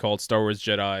one's going to be called Star Wars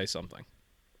Jedi something.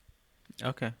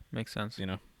 Okay, makes sense. You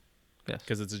know, Yes.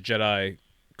 because it's a Jedi :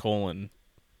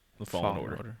 the Fallen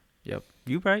Order. Yep.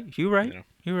 You right. You right. You know.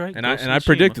 You right. And Ghost I of Tsushima.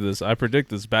 predicted this. I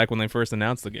predicted this back when they first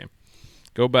announced the game.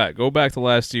 Go back to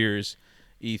last year's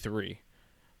E3,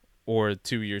 or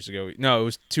 2 years ago. No, it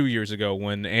was 2 years ago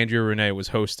when Andrea Renee was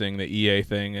hosting the EA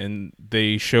thing, and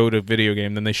they showed a video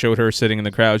game. Then they showed her sitting in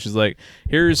the crowd. She's like,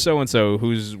 "Here's so and so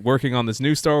who's working on this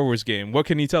new Star Wars game. What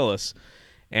can you tell us?"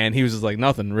 And he was just like,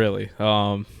 "Nothing really." It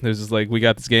was just like, "We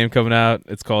got this game coming out.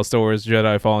 It's called Star Wars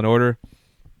Jedi Fallen Order.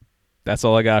 That's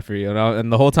all I got for you."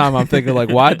 And the whole time I'm thinking, like,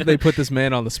 why did they put this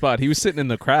man on the spot? He was sitting in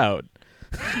the crowd.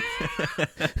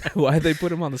 Why did they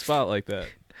put him on the spot like that?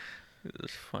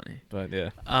 It's funny. But yeah.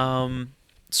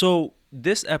 So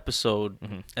this episode,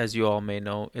 Mhm. as you all may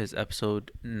know, is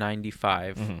episode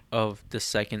 95 Mhm. of the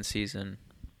second season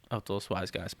of Those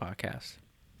Wise Guys podcast.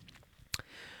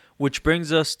 Which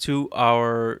brings us to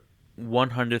our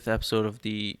 100th episode of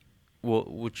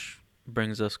which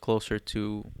brings us closer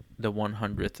to the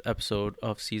 100th episode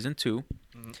of season 2,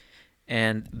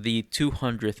 and the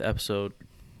 200th episode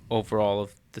overall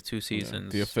of the 2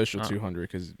 seasons. The official 200,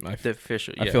 because The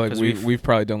official. I Yeah, feel like 'cause we've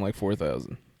probably done like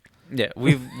 4,000. Yeah,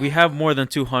 we have more than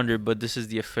 200, but this is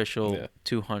the official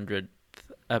 200th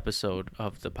episode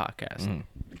of the podcast. Mhm.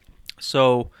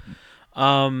 So,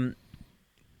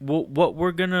 what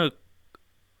we're gonna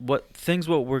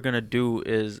do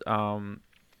is,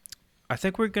 I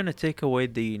think we're gonna take away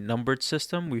the numbered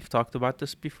system. We've talked about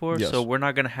this before, Yes. so we're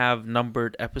not gonna have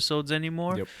numbered episodes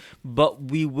anymore. Yep. But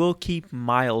we will keep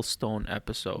milestone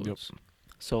episodes. Yep.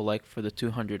 So, like for the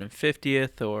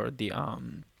 250th or the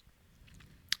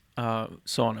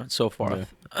so on and so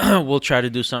forth. We'll try to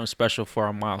do something special for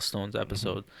our milestones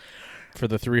episode. For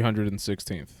the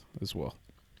 316th as well.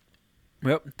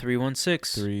 Yep,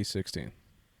 316. 316.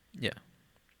 Yeah.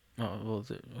 Oh, well,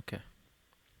 okay.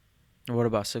 What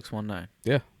about 619?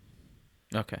 Yeah.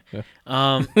 Okay.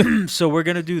 Yeah. So we're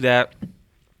gonna do that.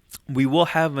 We will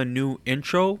have a new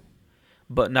intro,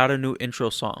 but not a new intro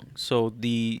song. So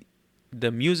the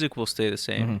music will stay the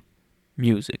same. Mhm.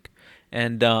 Music,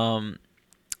 and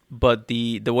but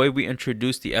the way we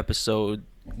introduce the episode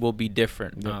will be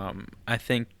different. Yeah. I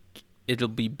think it'll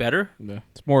be better. Yeah.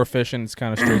 It's more efficient. It's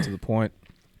kind of straight to the point.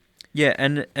 Yeah,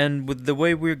 and with the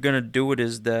way we're gonna do it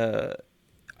is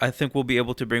I think we'll be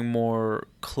able to bring more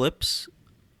clips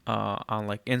on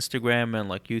like Instagram and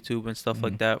like YouTube and stuff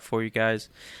like that for you guys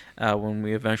when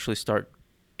we eventually start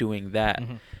doing that.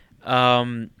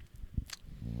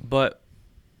 But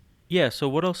yeah, so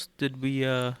what else did we?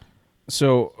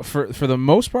 So for the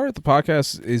most part, the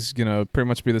podcast is gonna pretty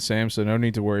much be the same. So no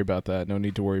need to worry about that. No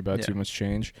need to worry about too much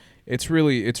change. It's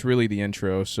really the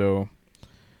intro. So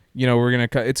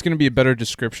it's gonna be a better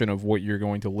description of what you're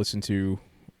going to listen to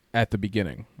at the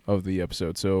beginning of the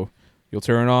episode. So you'll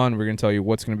turn it on. We're gonna tell you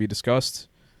what's gonna be discussed,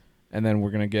 and then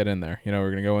we're gonna get in there. We're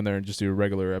gonna go in there and just do a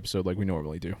regular episode like we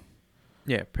normally do.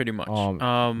 Yeah, pretty much.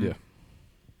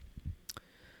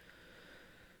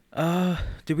 Yeah.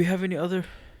 Do we have any other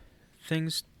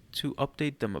things to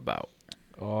update them about?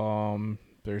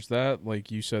 There's that.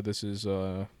 Like you said, this is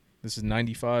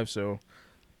 95, so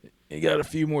you got a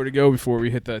few more to go before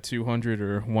we hit that 200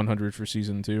 or 100 for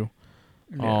season 2.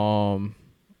 Yeah.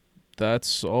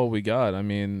 That's all we got. I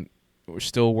mean, we're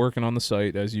still working on the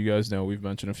site, as you guys know. We've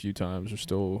mentioned a few times. We're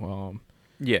still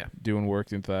doing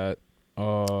work with that.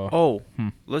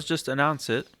 Let's just announce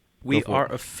it. We for are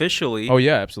it. officially Oh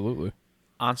yeah, absolutely.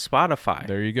 on Spotify.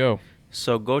 There you go.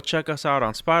 So go check us out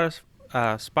on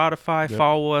Spotify. Yep.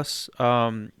 Follow us.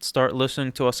 Start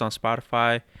listening to us on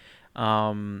Spotify.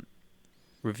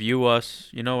 Review us.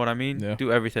 You know what I mean? Yeah.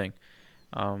 Do everything.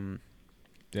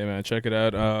 Yeah, man, check it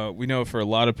out. We know for a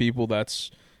lot of people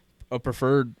that's a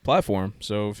preferred platform.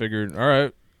 So figured, all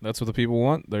right, that's what the people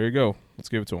want. There you go. Let's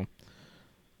give it to them.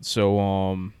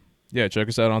 So, yeah, check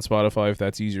us out on Spotify if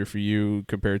that's easier for you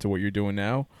compared to what you're doing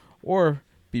now. Or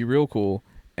be real cool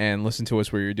and listen to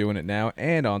us where you're doing it now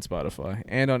and on Spotify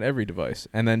and on every device.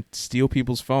 And then steal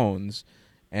people's phones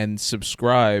and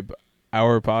subscribe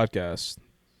our podcast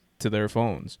to their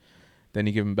phones. Then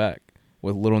you give them back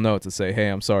with little notes that say, hey,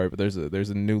 I'm sorry, but there's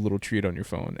a new little treat on your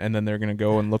phone. And then they're going to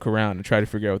go and look around and try to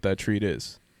figure out what that treat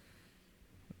is.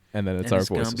 And then it's our voices.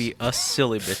 It's going to be us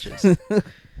silly bitches.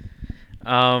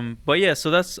 But yeah, so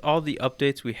that's all the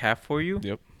updates we have for you.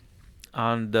 Yep.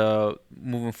 On the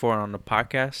moving forward on the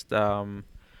podcast.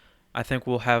 I think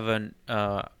we'll have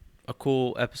a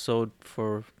cool episode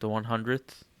for the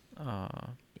 100th.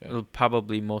 It'll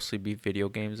probably mostly be video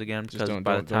games again because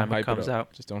by the time it comes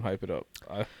out, just don't hype it up.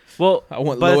 I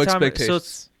want by low the time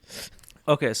expectations.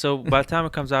 So by the time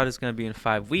it comes out, it's going to be in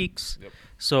 5 weeks. Yep.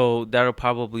 So that'll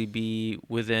probably be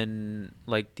within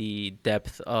like the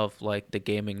depth of like the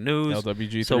gaming news.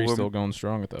 LWG3 So still going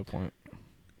strong at that point.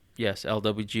 Yes,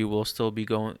 LWG will still be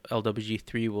going.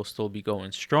 LWG3 will still be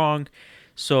going strong.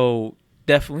 So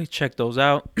definitely check those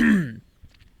out.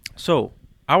 So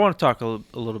I want to talk a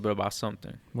little bit about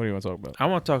something. What do you want to talk about? I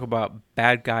want to talk about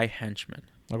bad guy henchmen.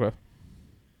 Okay.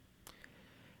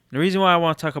 The reason why I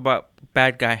want to talk about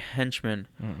bad guy henchmen,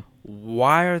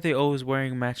 why are they always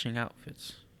wearing matching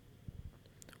outfits?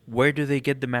 Where do they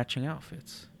get the matching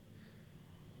outfits?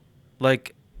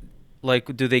 Like,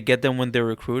 do they get them when they're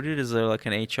recruited? Is there like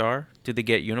an HR? Do they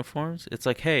get uniforms? It's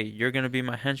like, hey, you're going to be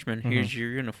my henchman. Here's your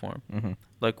uniform. Mm-hmm.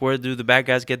 Like, where do the bad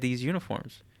guys get these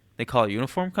uniforms? They call a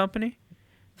uniform company?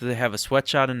 Do they have a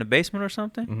sweatshop in the basement or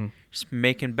something? Mm-hmm. Just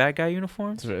making bad guy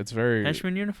uniforms? It's very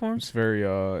henchman uniforms?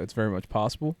 It's very much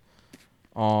possible.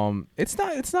 It's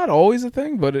not always a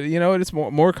thing, but it's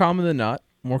more common than not.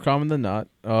 More common than not.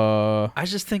 I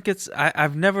just think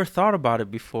I've never thought about it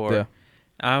before. Yeah.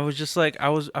 I was just like,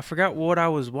 I forgot what I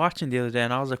was watching the other day,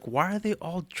 and I was like, why are they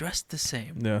all dressed the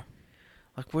same? Yeah.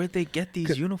 Like, where'd they get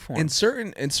these uniforms? In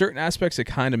certain aspects, it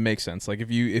kind of makes sense. Like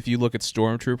if you look at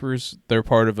stormtroopers, they're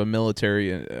part of a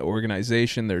military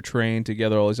organization. They're trained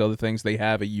together. All these other things. They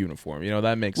have a uniform.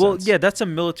 That makes sense. Well, yeah, that's a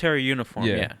military uniform.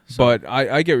 Yeah. So. But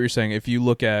I get what you're saying. If you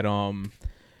look at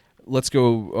let's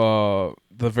go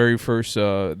the very first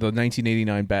the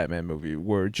 1989 Batman movie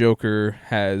where Joker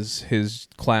has his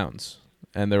clowns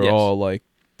and they're all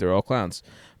clowns.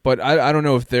 But I don't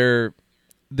know if they're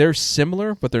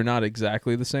similar, but they're not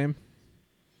exactly the same.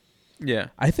 Yeah,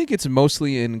 I think it's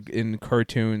mostly in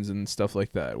cartoons and stuff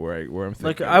like that where I'm thinking.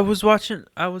 Like I was watching.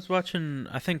 I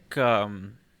think I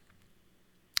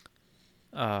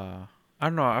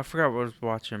don't know. I forgot what I was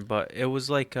watching, but it was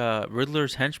like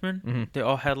Riddler's henchmen. Mm-hmm. They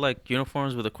all had like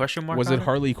uniforms with a question mark. Was on it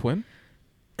Harley Quinn?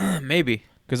 Maybe.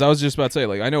 Because I was just about to say,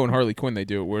 like, I know in Harley Quinn they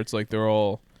do it where it's like they're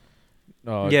all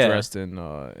dressed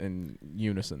in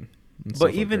unison.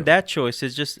 But even that choice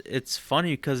is it's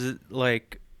funny because it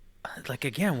like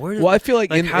again, where? Well, I feel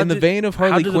like in the vein of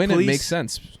Harley Quinn, it makes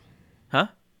sense. Huh?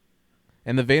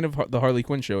 In the vein of the Harley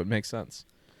Quinn show, it makes sense.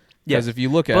 Yeah. Because if you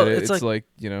look at it, it's like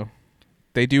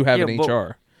they do have an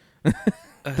HR.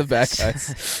 The bad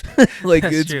guys. Like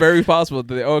it's true. very possible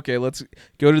that let's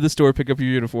go to the store, pick up your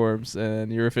uniforms,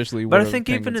 and you're officially. But I think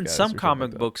even in some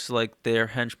comic books, like their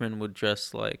henchmen would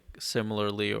dress like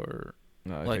similarly or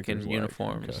like in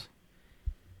uniforms. Okay.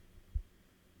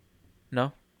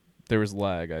 No, there was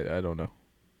lag. I don't know.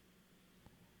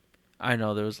 I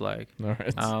know there was lag. All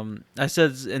right. I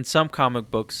said in some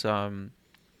comic books,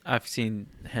 I've seen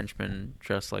henchmen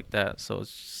dressed like that, so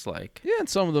it's just like in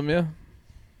some of them, yeah.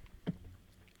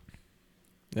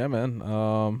 Yeah, man.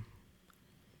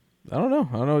 I don't know.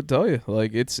 I don't know what to tell you.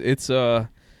 Like it's a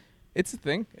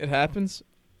thing. It happens.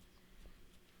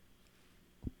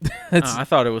 I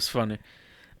thought it was funny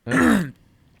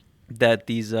that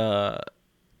these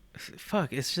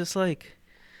fuck. It's just like,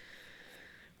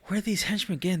 where are these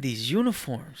henchmen getting these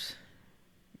uniforms?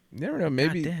 You never know.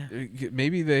 Maybe Goddamn.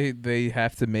 maybe they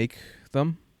have to make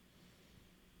them.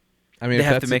 I mean, They if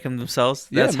have that's to make them themselves.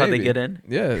 Yeah, That's how they maybe. get in.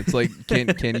 Yeah, it's like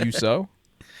can you sew?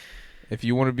 If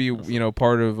you want to be,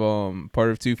 part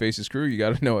of Two Face's crew, you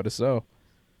got to know how to sew.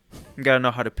 You gotta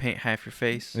know how to paint half your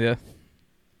face. Yeah.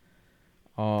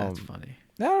 That's funny.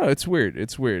 No, it's weird.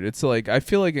 It's weird. It's like I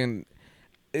feel like in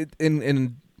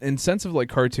sense of like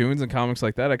cartoons and comics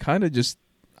like that, I kind of just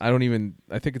I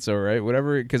think it's all right,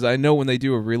 whatever, because I know when they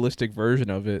do a realistic version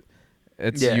of it,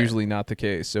 it's usually not the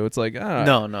case. So it's like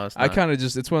No, it's not. I kind of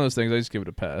just it's one of those things. I just give it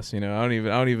a pass. I don't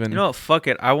even. You know what? Fuck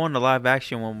it. I want a live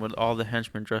action one with all the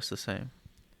henchmen dressed the same.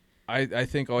 I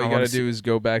think all you got to do is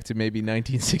go back to maybe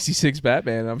 1966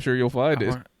 Batman. I'm sure you'll find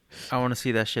it. I want to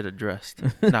see that shit addressed.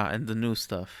 Nah, and the new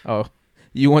stuff. Oh,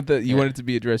 you want it to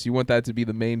be addressed. You want that to be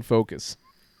the main focus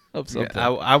of something. Yeah,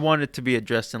 I want it to be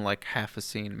addressed in like half a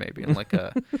scene, maybe in like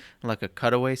a like a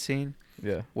cutaway scene.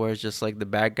 Yeah. Where it's just like the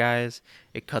bad guys.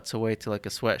 It cuts away to like a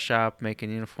sweatshop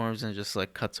making uniforms, and just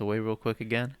like cuts away real quick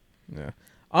again. Yeah.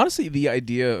 Honestly, the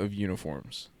idea of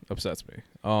uniforms upsets me.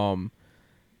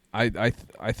 I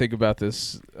think about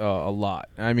this a lot.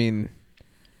 I mean,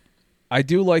 I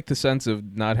do like the sense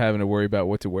of not having to worry about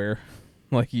what to wear.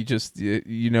 Like you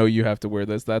have to wear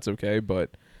this. That's okay.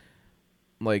 But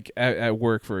like at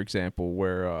work, for example,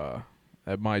 where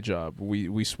at my job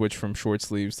we switch from short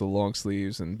sleeves to long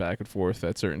sleeves and back and forth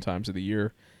at certain times of the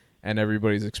year, and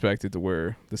everybody's expected to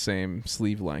wear the same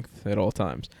sleeve length at all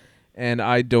times, and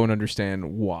I don't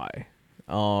understand why.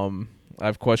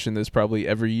 I've questioned this probably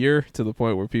every year to the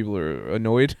point where people are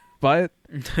annoyed by it.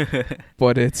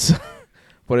 but it's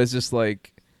just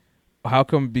like, how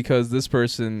come because this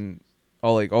person,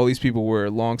 all these people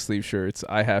wear long sleeve shirts,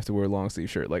 I have to wear a long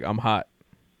sleeve shirt? Like, I'm hot.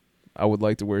 I would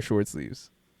like to wear short sleeves,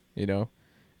 And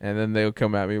then they'll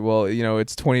come at me, well,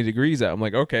 it's 20 degrees out. I'm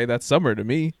like, okay, that's summer to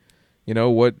me.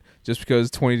 What? Just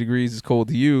because 20 degrees is cold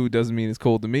to you doesn't mean it's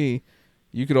cold to me.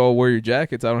 You could all wear your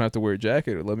jackets. I don't have to wear a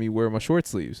jacket. Let me wear my short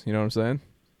sleeves. You know what I'm saying?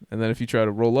 And then if you try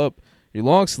to roll up your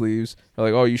long sleeves, they're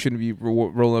like, oh, you shouldn't be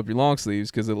rolling up your long sleeves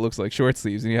because it looks like short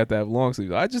sleeves, and you have to have long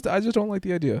sleeves. I just don't like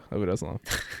the idea of it as long.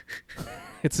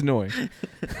 It's annoying.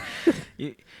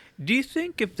 Do you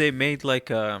think if they made like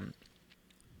a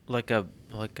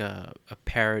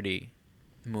parody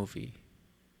movie,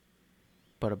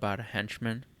 but about a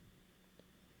henchman,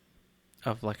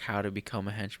 of like how to become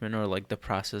a henchman, or like the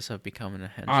process of becoming a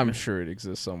henchman? I'm sure it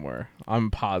exists somewhere.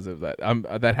 I'm positive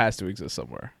that has to exist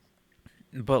somewhere.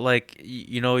 But like,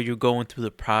 you're going through the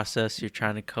process. You're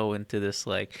trying to go into this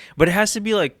but it has to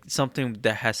be like something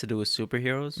that has to do with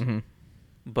superheroes. Mm-hmm.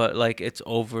 But like it's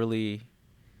overly,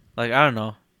 like, I don't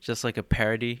know, just like a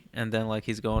parody, and then like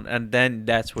he's going, and then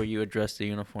that's where you address the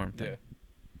uniform thing.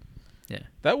 Yeah.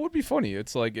 That would be funny.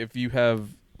 It's like if you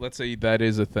have, let's say that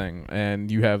is a thing, and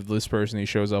you have this person, he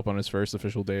shows up on his first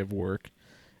official day of work,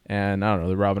 and I don't know,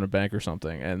 they're robbing a bank or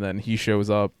something, and then he shows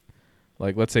up,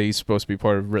 like, let's say he's supposed to be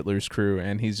part of Riddler's crew,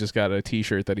 and he's just got a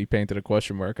T-shirt that he painted a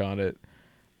question mark on it,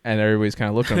 and everybody's kind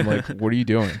of looking at him like, what are you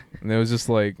doing? And it was just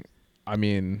like, I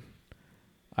mean,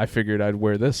 I figured I'd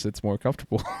wear this. It's more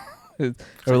comfortable.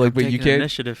 Or like, but you can't.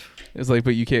 Initiative. It's like,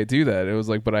 but you can't do that. It was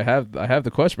like, but I have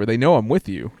the question mark. They know I'm with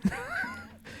you.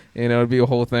 It'd be a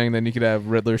whole thing. Then you could have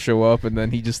Riddler show up, and then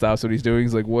he just stops what he's doing.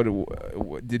 He's like, "What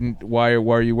why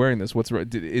are you wearing this? What's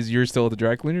is yours still at the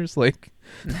dry cleaners?" Like,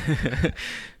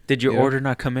 did your order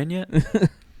not come in yet?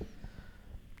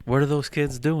 What are those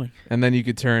kids doing? And then you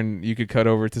could cut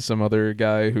over to some other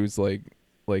guy who's like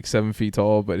 7 feet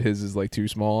tall, but his is like too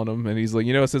small on him, and he's like,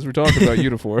 since we're talking about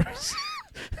uniforms.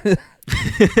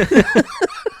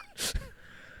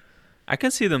 I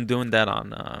can see them doing that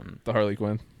on the Harley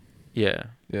Quinn. Yeah.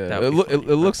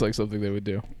 It looks like something they would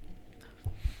do.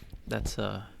 That's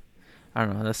I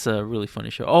don't know. That's a really funny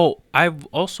show. Oh, I've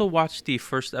also watched the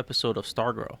first episode of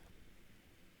Stargirl.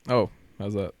 Oh,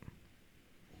 how's that?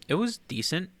 It was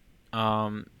decent.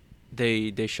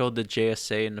 They showed the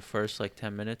JSA in the first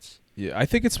 10 minutes. Yeah, I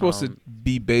think it's supposed to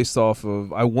be based off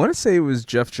of. I want to say it was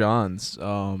Jeff Johns.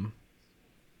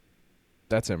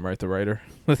 That's him, right? The writer.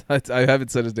 I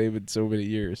haven't said his name in so many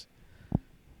years.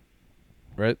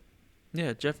 Right?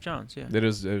 Yeah, Jeff Johns. Yeah. It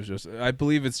was just. I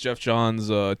believe it's Jeff Johns'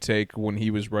 take when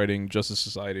he was writing Justice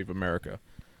Society of America.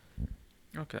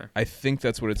 Okay. I think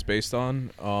that's what it's based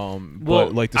on. Well,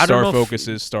 But like the I don't star know if- focus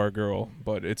is Stargirl,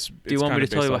 but it's. Do you want me to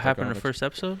tell you what happened in the first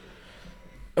episode?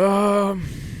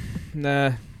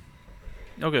 Nah.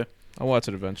 Okay. I'll watch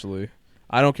it eventually.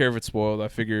 I don't care if it's spoiled. I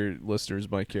figure listeners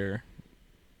might care.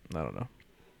 I don't know.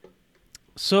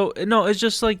 So no, it's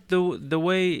just like the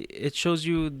way it shows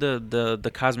you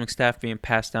the cosmic staff being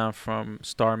passed down from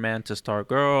Starman to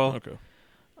Stargirl. Okay.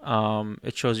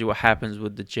 It shows you what happens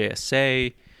with the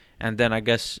JSA, and then I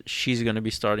guess she's gonna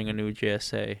be starting a new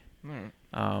JSA.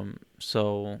 Alright.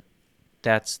 So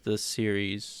that's the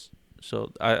series.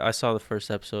 So I saw the first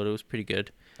episode. It was pretty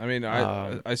good. I mean,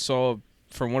 I saw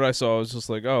from what I saw, I was just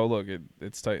like, oh look,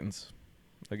 it's Titans,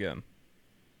 again.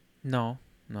 No.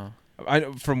 I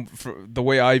from the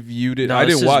way I viewed it, No, I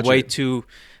didn't watch it.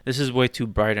 This is way too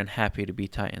bright and happy to be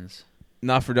Titans.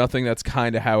 Not for nothing, that's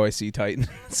kind of how I see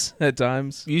Titans at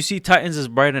times. You see Titans as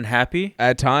bright and happy?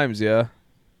 At times, yeah.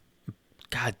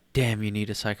 God damn, you need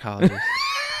a psychologist.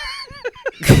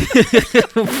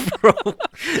 Bro,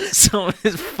 some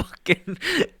is fucking.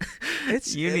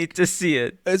 You need to see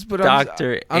it.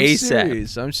 Doctor I'm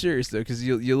ASAP. I'm serious though, because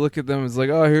you look at them, it's like,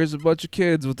 oh, here's a bunch of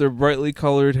kids with their brightly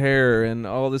colored hair and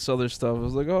all this other stuff. I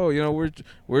was like, oh,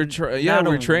 we're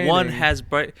training. One has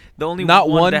bright. The only not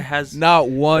one that has not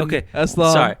one. Okay, that's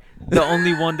the sorry. The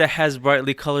only one that has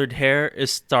brightly colored hair is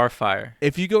Starfire.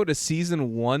 If you go to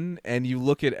season 1 and you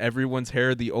look at everyone's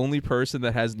hair, the only person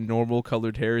that has normal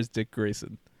colored hair is Dick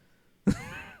Grayson.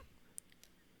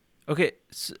 Okay,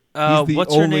 He's the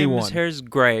what's her only name? one. His hair's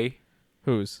gray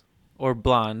Whose? or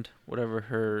blonde, whatever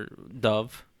her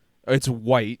Dove. It's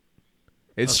white.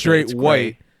 It's Okay, straight it's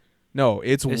white. gray. No,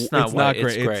 it's It's not white,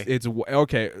 gray. it's gray. It's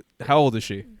okay. How old is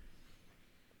she?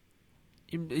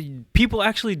 People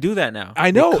actually do that now.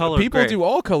 I They know color people gray. do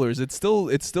all colors. It's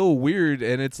still weird,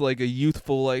 and it's like a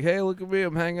youthful, like, hey, look at me,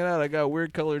 I'm hanging out. I got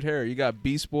weird colored hair. You got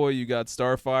Beast Boy, you got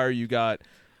Starfire, you got.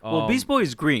 Well, Beast Boy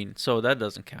is green, so that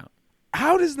doesn't count.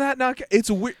 How does that not? It's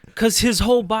weird. Cause his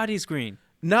whole body's green.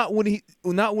 Not when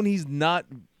he's not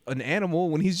an animal.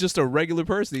 When he's just a regular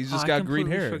person, he's just got green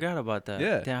hair. I forgot about that.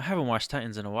 Yeah. Damn, I haven't watched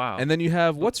Titans in a while. And then you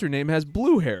have what's her name has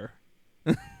blue hair.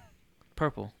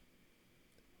 Purple.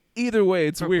 Either way,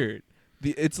 it's Purple. weird.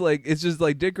 It's just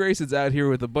like Dick Grayson's out here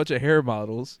with a bunch of hair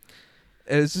models,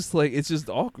 and it's just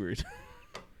awkward.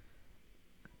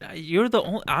 You're the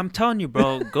only. I'm telling you,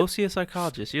 bro. Go see a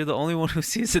psychologist. You're the only one who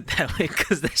sees it that way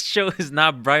because that show is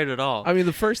not bright at all. I mean,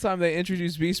 the first time they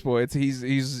introduced Beast Boy,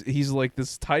 he's like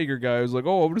this tiger guy who's like,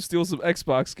 oh, I'm gonna steal some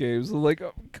Xbox games. I'm like,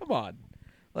 oh, come on,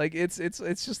 like it's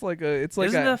just like a it's like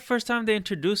Isn't a, the first time they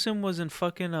introduced him was in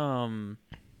fucking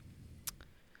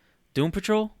Doom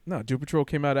Patrol? no. Doom Patrol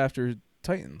came out after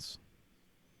Titans.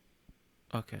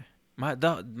 Okay.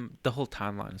 The whole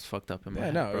timeline is fucked up in my Yeah,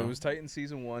 head, no, bro. it was Titans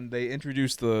season 1. They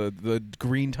introduced the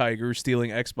Green Tiger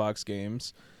stealing Xbox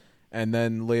games, and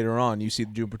then later on you see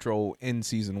the Doom Patrol in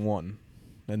season 1,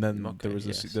 and then Okay, there was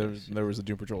yes, there was a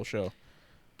Doom Patrol show.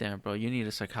 Damn, bro. You need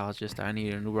a psychologist. I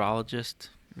need a neurologist.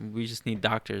 We just need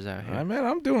doctors out here. Man,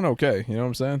 I'm doing okay. You know what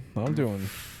I'm saying? I'm doing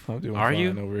Are fine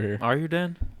you? over here. Are you,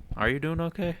 Dan? Are you doing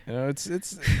okay? You know, it's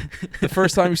the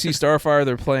first time you see Starfire,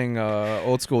 they're playing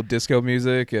old school disco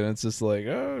music, and it's just like,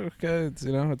 oh, okay, it's,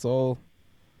 you know, it's all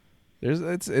there's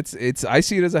it's I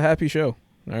see it as a happy show.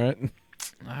 All right.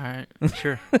 All right.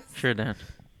 Sure, Dan.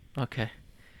 Okay.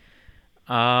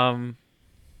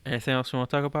 Anything else you want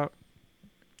to talk about?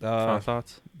 Final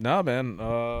thoughts? No, man.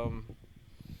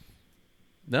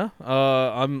 No.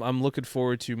 I'm looking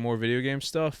forward to more video game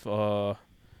stuff.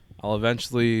 I'll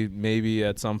eventually, maybe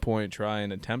at some point, try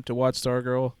and attempt to watch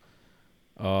Stargirl.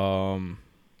 You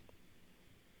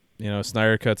know,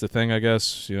 Snyder Cut's a thing, I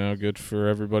guess. You know, good for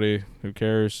everybody who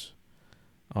cares.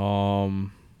 Yeah.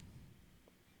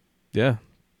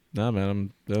 No,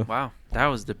 man. Wow, that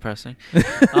was depressing.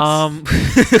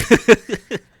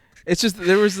 It's just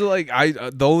there was like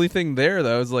the only thing there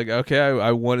that I was like, okay,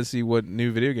 I want to see what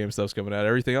new video game stuff's coming out.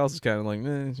 Everything else is kind of like,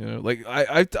 you know, like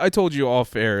I told you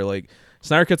off air, like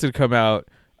Snyder Cut's gonna come out,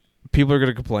 people are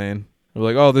gonna complain. They're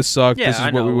like, oh, this sucked. Yeah, this is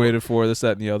I what we know. waited for. This,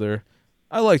 that, and the other.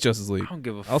 I like Justice League. I don't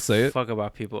give a I'll say it. fuck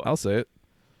about people. I'll say it.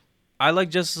 I like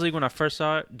Justice League when I first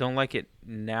saw it. Don't like it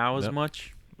now as Yep.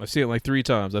 much. I've seen it like 3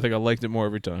 times. I think I liked it more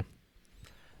every time.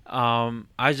 I'm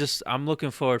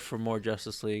looking forward for more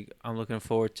Justice League. I'm looking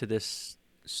forward to this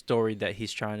story that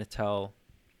he's trying to tell.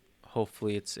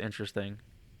 Hopefully it's interesting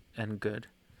and good.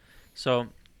 So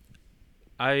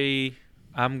I'm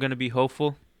going to be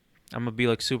hopeful. I'm going to be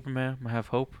like Superman. I'm going to have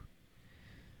hope.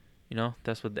 You know,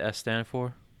 that's what the S stand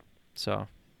for. So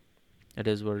it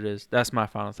is what it is. That's my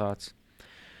final thoughts.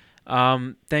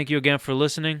 Thank you again for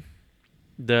listening.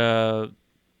 The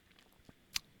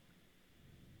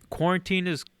quarantine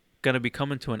is gonna be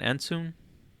coming to an end soon.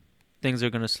 Things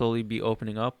are gonna slowly be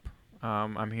opening up.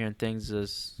 I'm hearing things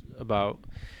is about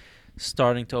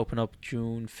starting to open up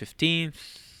June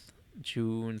 15th,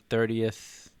 June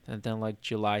 30th, and then like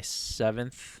July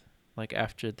 7th, like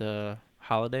after the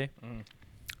holiday.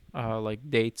 Like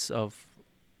dates of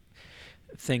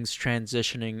things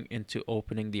transitioning into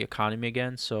opening the economy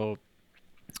again. So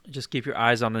just keep your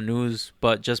eyes on the news.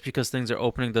 But just because things are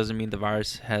opening doesn't mean the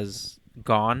virus has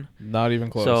gone. Not even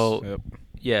close. So Yep.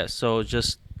 yeah, so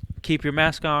just keep your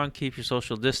mask on, keep your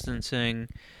social distancing,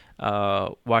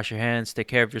 wash your hands, take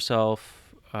care of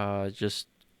yourself. Just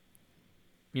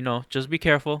be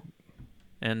careful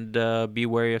and be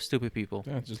wary of stupid people.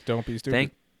 Yeah, just don't be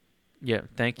stupid.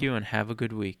 Thank you and have a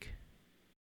good week.